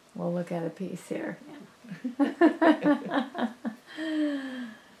 We'll look at a piece here.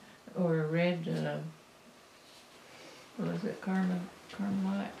 Or a red, what was it, Carmelite?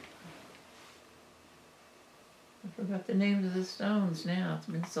 I forgot the names of the stones now, it's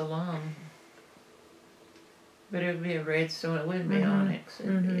been so long. But it would be a red stone, it wouldn't be onyx.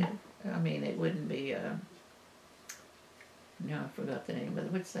 It'd be I mean, it wouldn't be, no, I forgot the name of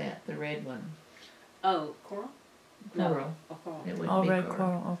it. What's that, the red one? Oh, coral? Coral. No. Oh, coral. It wouldn't Oh, be red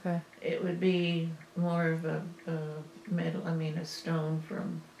coral, okay. It would be more of a metal, I mean a stone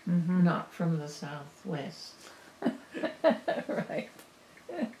from, not from the southwest. Right.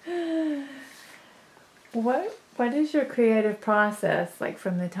 What is your creative process like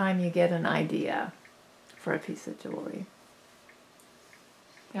from the time you get an idea for a piece of jewelry?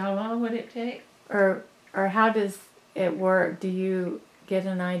 How long would it take? Or how does it work? Do you get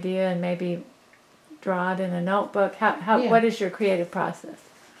an idea and maybe draw it in a notebook? What is your creative process?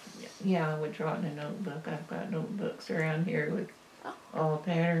 Yeah, I would draw it in a notebook. I've got notebooks around here with all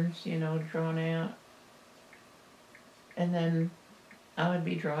patterns, you know, drawn out. And then I would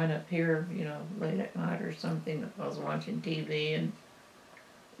be drawing up here, you know, late at night or something if I was watching TV, and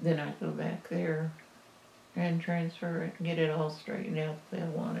then I'd go back there and transfer it and get it all straightened out the way I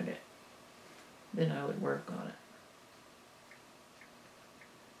wanted it. Then I would work on it.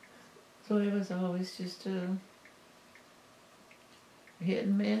 So it was always just a hit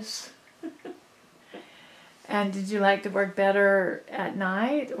and miss. And did you like to work better at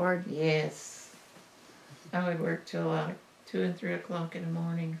night or? Yes. I would work till like 2 and 3 o'clock in the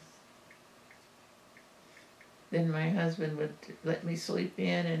morning. Then my husband would let me sleep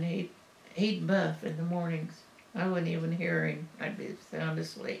in, and he'd buff in the mornings. I wouldn't even hear him. I'd be sound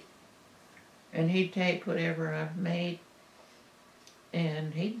asleep. And he'd take whatever I've made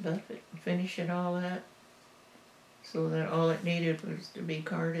and he'd buff it and finish it all up so that all it needed was to be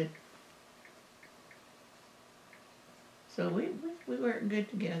carded. So we worked good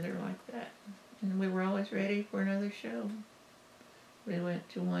together like that. And we were always ready for another show. We went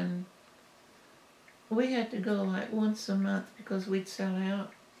to one. We had to go like once a month because we'd sell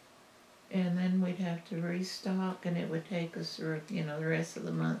out. And then we'd have to restock, and it would take us, you know, the rest of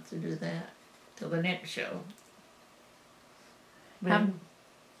the month to do that till the next show.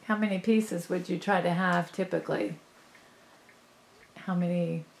 How many pieces would you try to have typically? How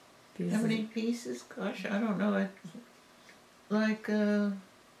many pieces? How many pieces? Gosh, I don't know. Like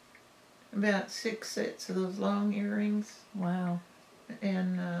about 6 sets of those long earrings. Wow.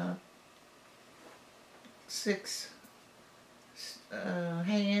 And 6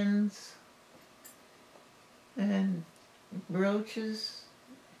 hands. And brooches,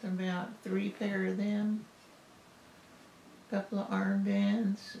 about 3 pair of them. A couple of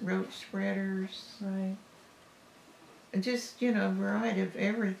armbands, roach spreaders. Right. And just, you know, a variety of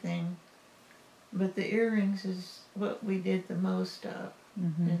everything. But the earrings is what we did the most of.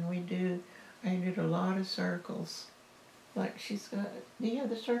 Mm-hmm. And I did a lot of circles. Like she's got, do you have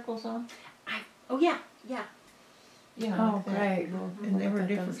the circles on? Oh, yeah, yeah. Yeah. Oh, like that. great. And they We'll were look at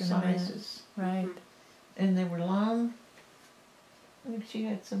different those in a minute. sizes. Right. And they were long. I think she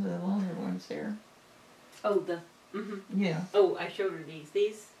had some of the longer ones there. Oh, Yeah. oh, I showed her these.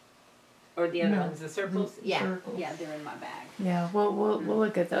 These? Or the other No. ones, the circles? The Yeah, circles. yeah, they're in my bag. Yeah, we'll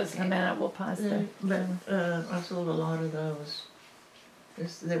look at those in a Okay. minute. We'll pause there. But I sold a lot of those.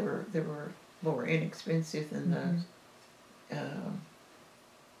 They were more inexpensive than the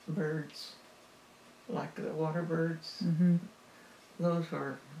birds, like the water birds. Mm-hmm. Those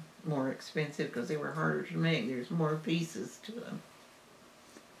were more expensive because they were harder to make. There's more pieces to them.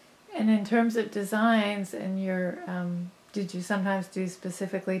 And in terms of designs, and your, did you sometimes do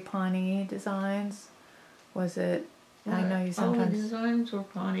specifically Pawnee designs? Was it? I know you All the sometimes. designs were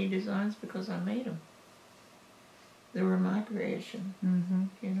Pawnee designs because I made them. They were my creation, Mm-hmm.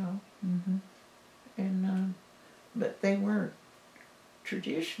 you know. Mm-hmm. And but they weren't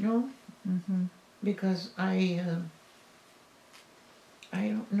traditional Mm-hmm. because I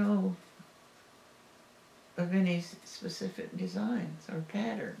don't know of any specific designs or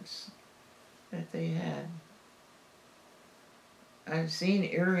patterns that they had. I've seen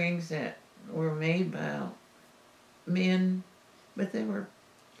earrings that were made by men, but they were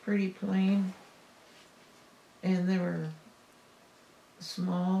pretty plain, and they were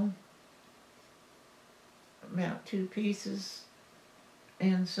small, about 2 pieces,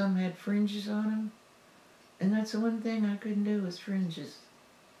 and some had fringes on them. And that's the one thing I couldn't do was fringes.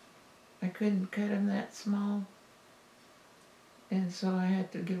 I couldn't cut them that small, and so I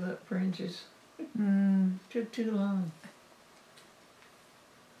had to give up fringes. Mm. Took too long.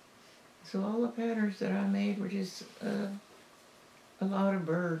 So all the patterns that I made were just a lot of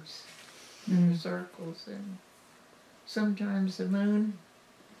birds and circles, and sometimes the moon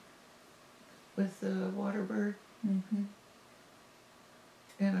with the water bird. Mm-hmm.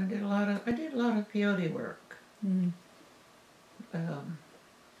 And I did a lot of peyote work. Mm.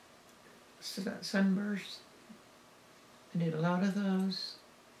 Sunbursts. I did a lot of those.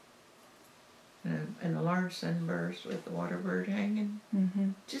 And a large sunburst with the water bird hanging. Mm-hmm.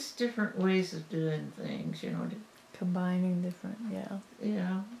 Just different ways of doing things, you know. Combining different,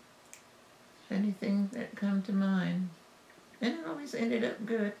 Yeah. Anything that come to mind. And it always ended up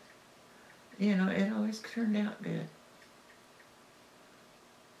good. You know, it always turned out good.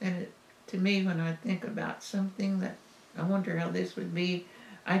 And to me, when I think about something that I wonder how this would be,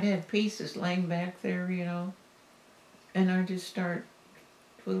 I'd have pieces laying back there, you know, and I'd just start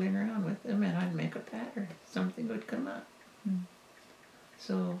fooling around with them, and I'd make a pattern. Something would come up. Mm.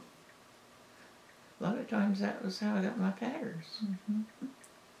 So a lot of times that was how I got my patterns. Mm-hmm.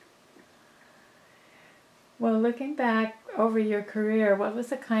 Well, looking back over your career, what was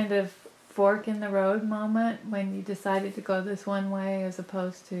the kind of fork in the road moment when you decided to go this one way as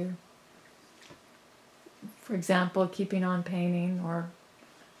opposed to, for example, keeping on painting or...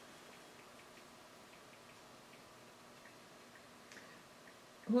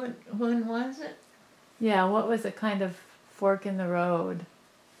 When was it? Yeah, what was a kind of fork in the road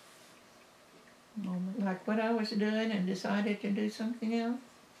moment? Like what I was doing and decided to do something else?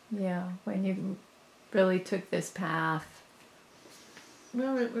 Yeah, when you really took this path.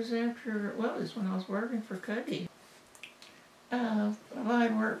 Well, it was it was when I was working for Cuddy.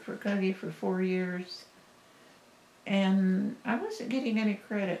 I'd worked for Cuddy for 4 years, and I wasn't getting any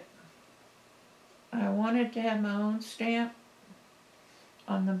credit. I wanted to have my own stamp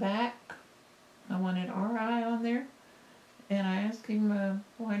on the back. I wanted RI on there, and I asked him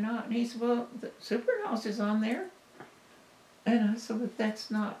why not, and he said, well, the Supernaw is on there. And I said, but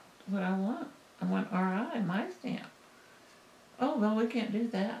that's not what I want. I want RI, my stamp. Oh, well, we can't do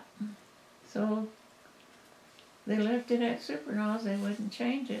that. So they left it at Supernaw. They wouldn't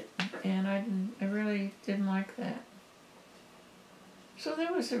change it, and I really didn't like that. So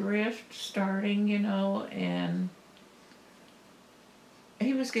there was a rift starting, you know, and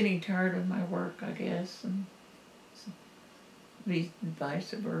he was getting tired of my work, I guess, and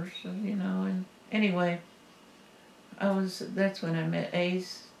vice versa, you know. And anyway, that's when I met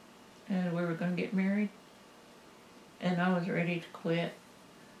Acee, and we were going to get married, and I was ready to quit.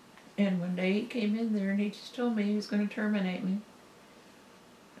 And one day he came in there and he just told me he was going to terminate me.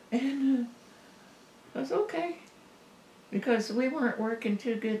 And I was okay, because we weren't working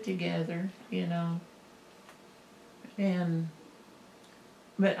too good together, you know.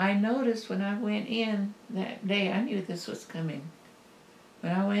 But I noticed when I went in that day, I knew this was coming.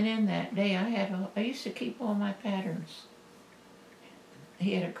 When I went in that day, I used to keep all my patterns.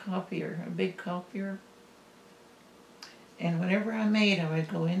 He had a copier, a big copier. And whatever I made, I would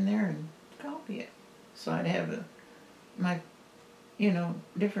go in there and copy it. So I'd have my, you know,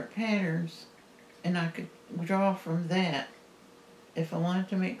 different patterns, and I could draw from that. If I wanted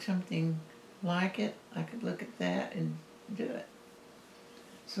to make something like it, I could look at that and do it.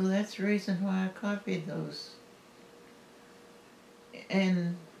 So that's the reason why I copied those.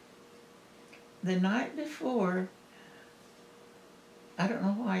 And the night before, I don't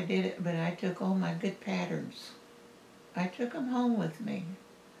know why I did it, but I took all my good patterns. I took them home with me,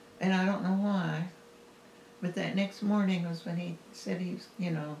 and I don't know why. But that next morning was when he said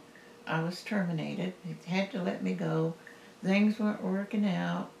I was terminated. He had to let me go. Things weren't working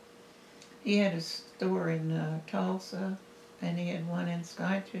out. He had a store in Tulsa, and he had one in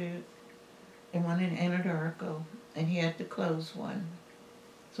Skytooth, and one in Anadarko, and he had to close one.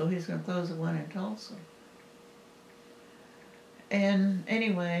 So he's going to close the one in Tulsa. And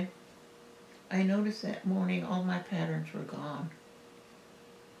anyway, I noticed that morning all my patterns were gone.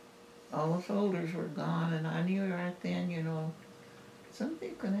 All the folders were gone, and I knew right then,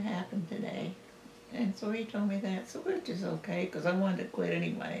 something's going to happen today. And so he told me that, so which is okay, because I wanted to quit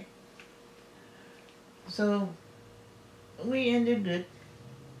anyway. So we ended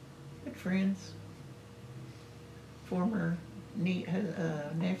good friends. Former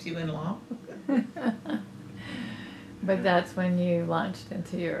nephew-in-law. But that's when you launched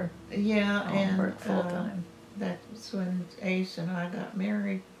into your and work full time. That's when Acee and I got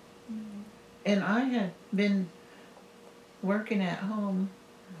married. And I had been working at home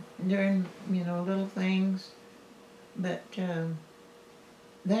doing, little things, but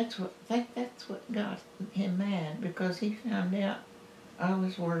that's what got him mad, because he found out I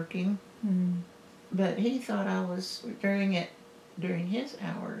was working, but he thought I was doing it during his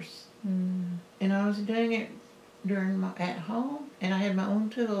hours, and I was doing it at home, and I had my own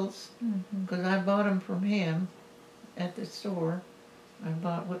tools, because I bought them from him at the store. I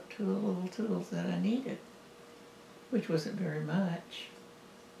bought little tools that I needed, which wasn't very much.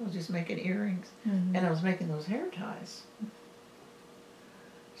 I was just making earrings, and I was making those hair ties.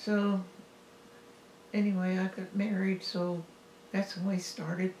 So, anyway, I got married, so that's when we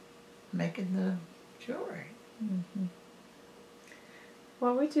started making the jewelry.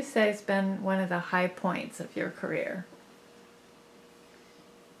 What would you say has been one of the high points of your career?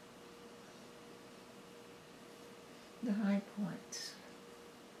 The high points.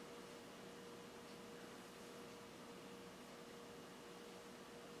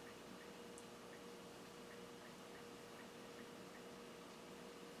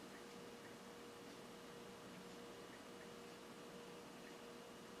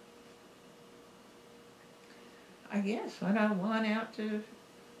 I guess when I won out to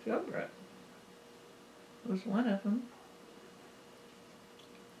Philbrook was one of them.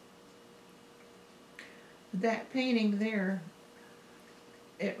 That painting there,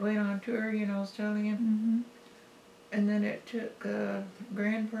 it went on tour, I was telling him, and then it took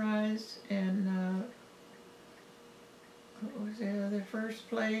grand prize and what was the first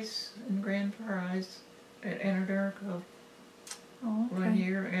place in grand prize at Anadarko one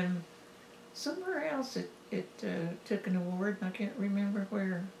year, and somewhere else it took an award, and I can't remember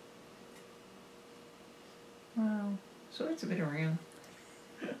where. Wow. So it's been around.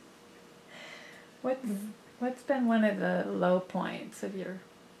 What's been one of the low points of your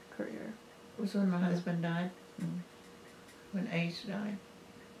career? It was when my husband died, when Acee died.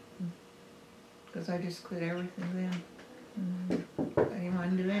 Because I just quit everything then. I didn't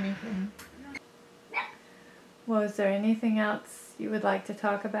want to do anything. Well, is there anything else you would like to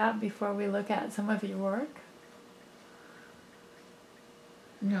talk about before we look at some of your work?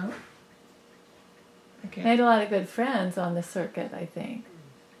 No. Okay. Made a lot of good friends on the circuit, I think.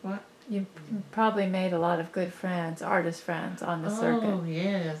 What? You probably made a lot of good friends, artist friends on the circuit. Oh,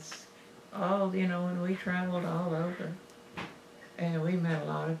 yes. When we traveled all over, and we met a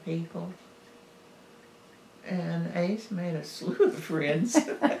lot of people. And Acee made a slew of friends.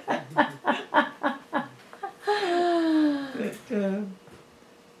 But,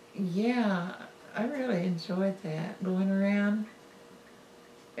 yeah, I really enjoyed that, going around.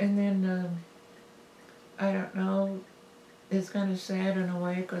 And then, I don't know, it's kind of sad in a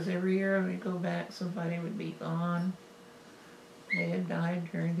way, because every year we go back, somebody would be gone. They had died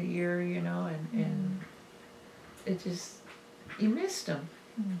during the year, and it just, you missed them.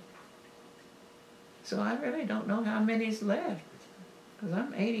 So I really don't know how many's left, because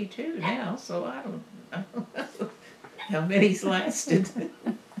I'm 82 now, so I don't know how many's lasted.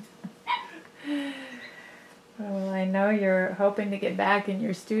 Well, I know you're hoping to get back in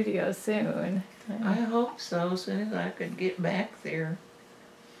your studio soon. I hope so, as soon as I could get back there.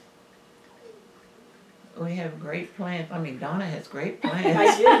 We have great plans. I mean, Donna has great plans.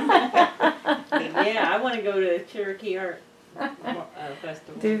 I do. Yeah, I want to go to Cherokee Art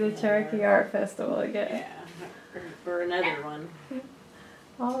Festival. Do the Cherokee Art Festival again. Yeah, for another one.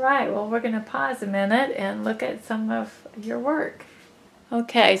 All right, well, we're going to pause a minute and look at some of your work.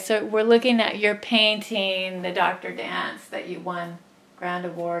 Okay, so we're looking at your painting, The Dr. Dance, that you won Grand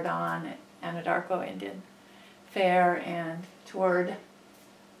Award on Anadarko Indian Fair and toured.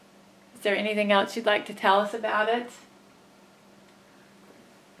 Is there anything else you'd like to tell us about it?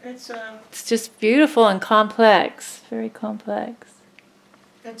 It's just beautiful and complex, very complex.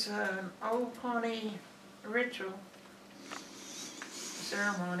 It's an old Pawnee ritual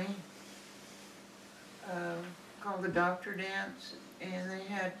ceremony called the Doctor Dance, and they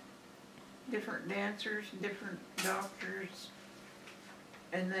had different dancers, different doctors,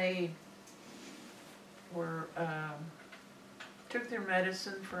 and they were took their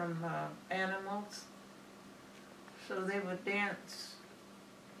medicine from animals, so they would dance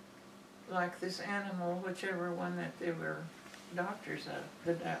like this animal, whichever one that they were doctors of.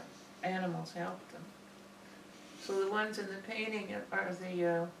 The animals helped them. So the ones in the painting are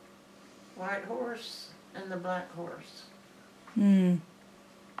the white horse and the black horse. Mm.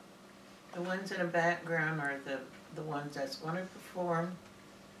 The ones in the background are the ones that's going to perform.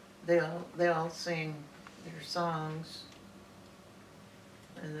 They all sing their songs.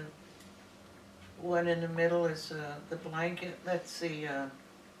 And the one in the middle is the blanket. That's the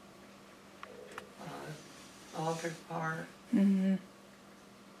altar part. Mm-hmm.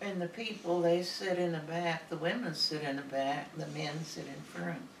 And the people, they sit in the back. The women sit in the back. The men sit in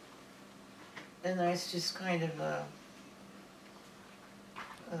front. And that's just kind of a,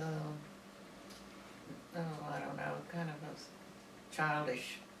 I don't know, kind of a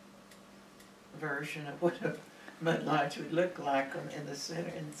childish version of what a mud lodge would look like in the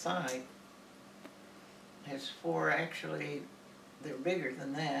center, inside. There's four, actually, they're bigger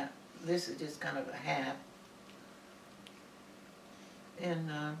than that. This is just kind of a half. And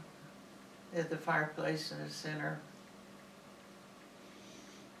there's the fireplace in the center.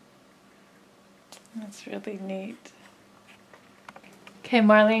 That's really neat. Okay,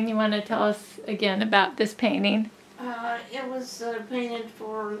 Marlene, you want to tell us again about this painting? It was painted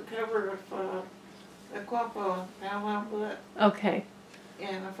for the cover of a Quapaw powwow book. Okay.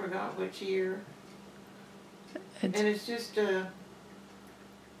 And I forgot which year. It's And it's just a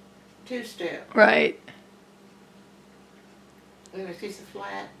two-step. right, And it's just a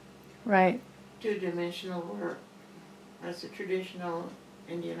flat, right. two-dimensional work. That's a traditional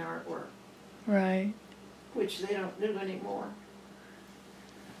Indian artwork, Right. which they don't do anymore.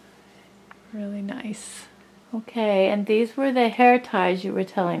 Really nice. Okay, and these were the hair ties you were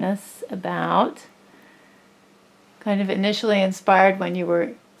telling us about. Kind of initially inspired when you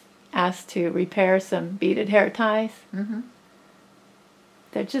were asked to repair some beaded hair ties. Mm-hmm.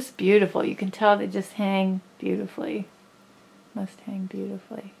 They're just beautiful. You can tell they just hang beautifully. Must hang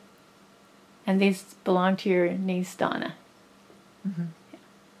beautifully. And these belong to your niece, Donna. Mm-hmm.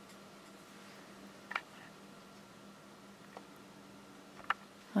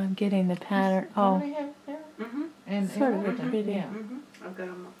 I'm getting the pattern. Oh, Mm-hmm. And sort of everything, pretty. yeah. Mm-hmm. I've got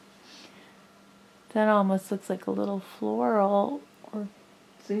them. That almost looks like a little floral or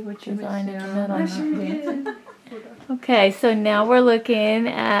See what you design missed in the out middle. on? Yeah. Okay, so now we're looking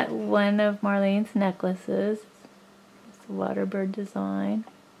at one of Marlene's necklaces. It's a waterbird design.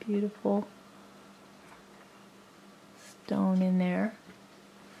 Beautiful stone in there.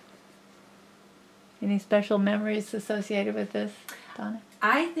 Any special memories associated with this, Donna?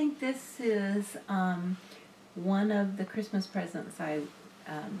 I think this is one of the Christmas presents I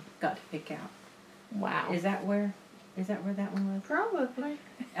got to pick out. Wow. Is that where that one was? Probably.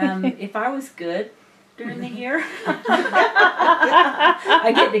 If I was good during the year,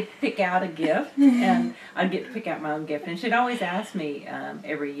 I get to pick out a gift, and I get to pick out my own gift. And she'd always ask me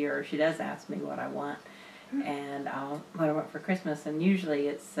every year. She does ask me what I want, and what I want for Christmas. And usually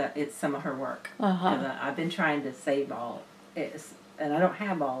it's some of her work. Uh-huh. I've been trying to save all it, and I don't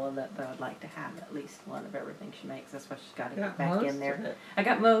have all of it, but I'd like to have at least one of everything she makes. That's why she's got to get back most in there. of it. I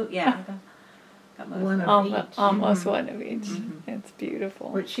got yeah. I got most One of of it. each. Almost one of each. Mhm. It's beautiful.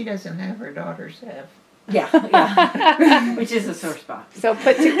 Which she doesn't have, her daughters have. Yeah. Which is a sore spot. So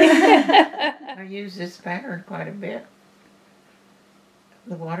put together. I use this pattern quite a bit.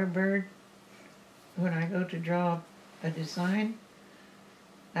 The water bird, when I go to draw a design,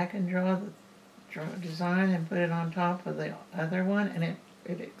 I can draw a design and put it on top of the other one, and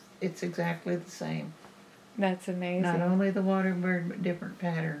it's exactly the same. That's amazing. Not only the water bird, but different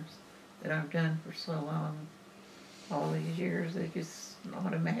patterns that I've done for so long. All these years, they're just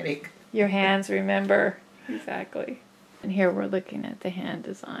automatic. Your hands remember. Exactly. And here we're looking at the hand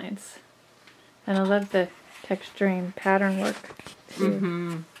designs. And I love the texturing pattern work too.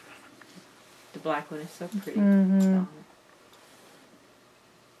 Mm-hmm. The black one is so pretty. Mhm.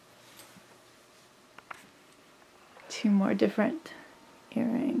 Two more different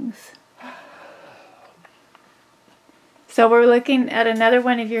earrings. So we're looking at another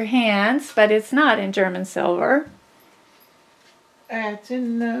one of your hands, but it's not in German silver. It's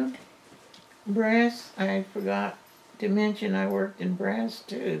in brass. I forgot to mention I worked in brass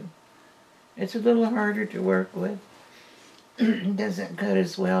too. It's a little harder to work with. It doesn't cut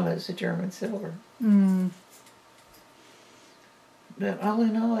as well as the German silver. Mm. But all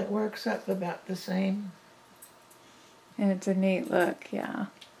in all, it works up about the same. And it's a neat look, yeah.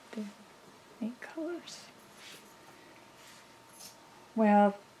 Neat colors.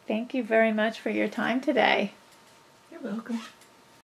 Well, thank you very much for your time today. You're welcome.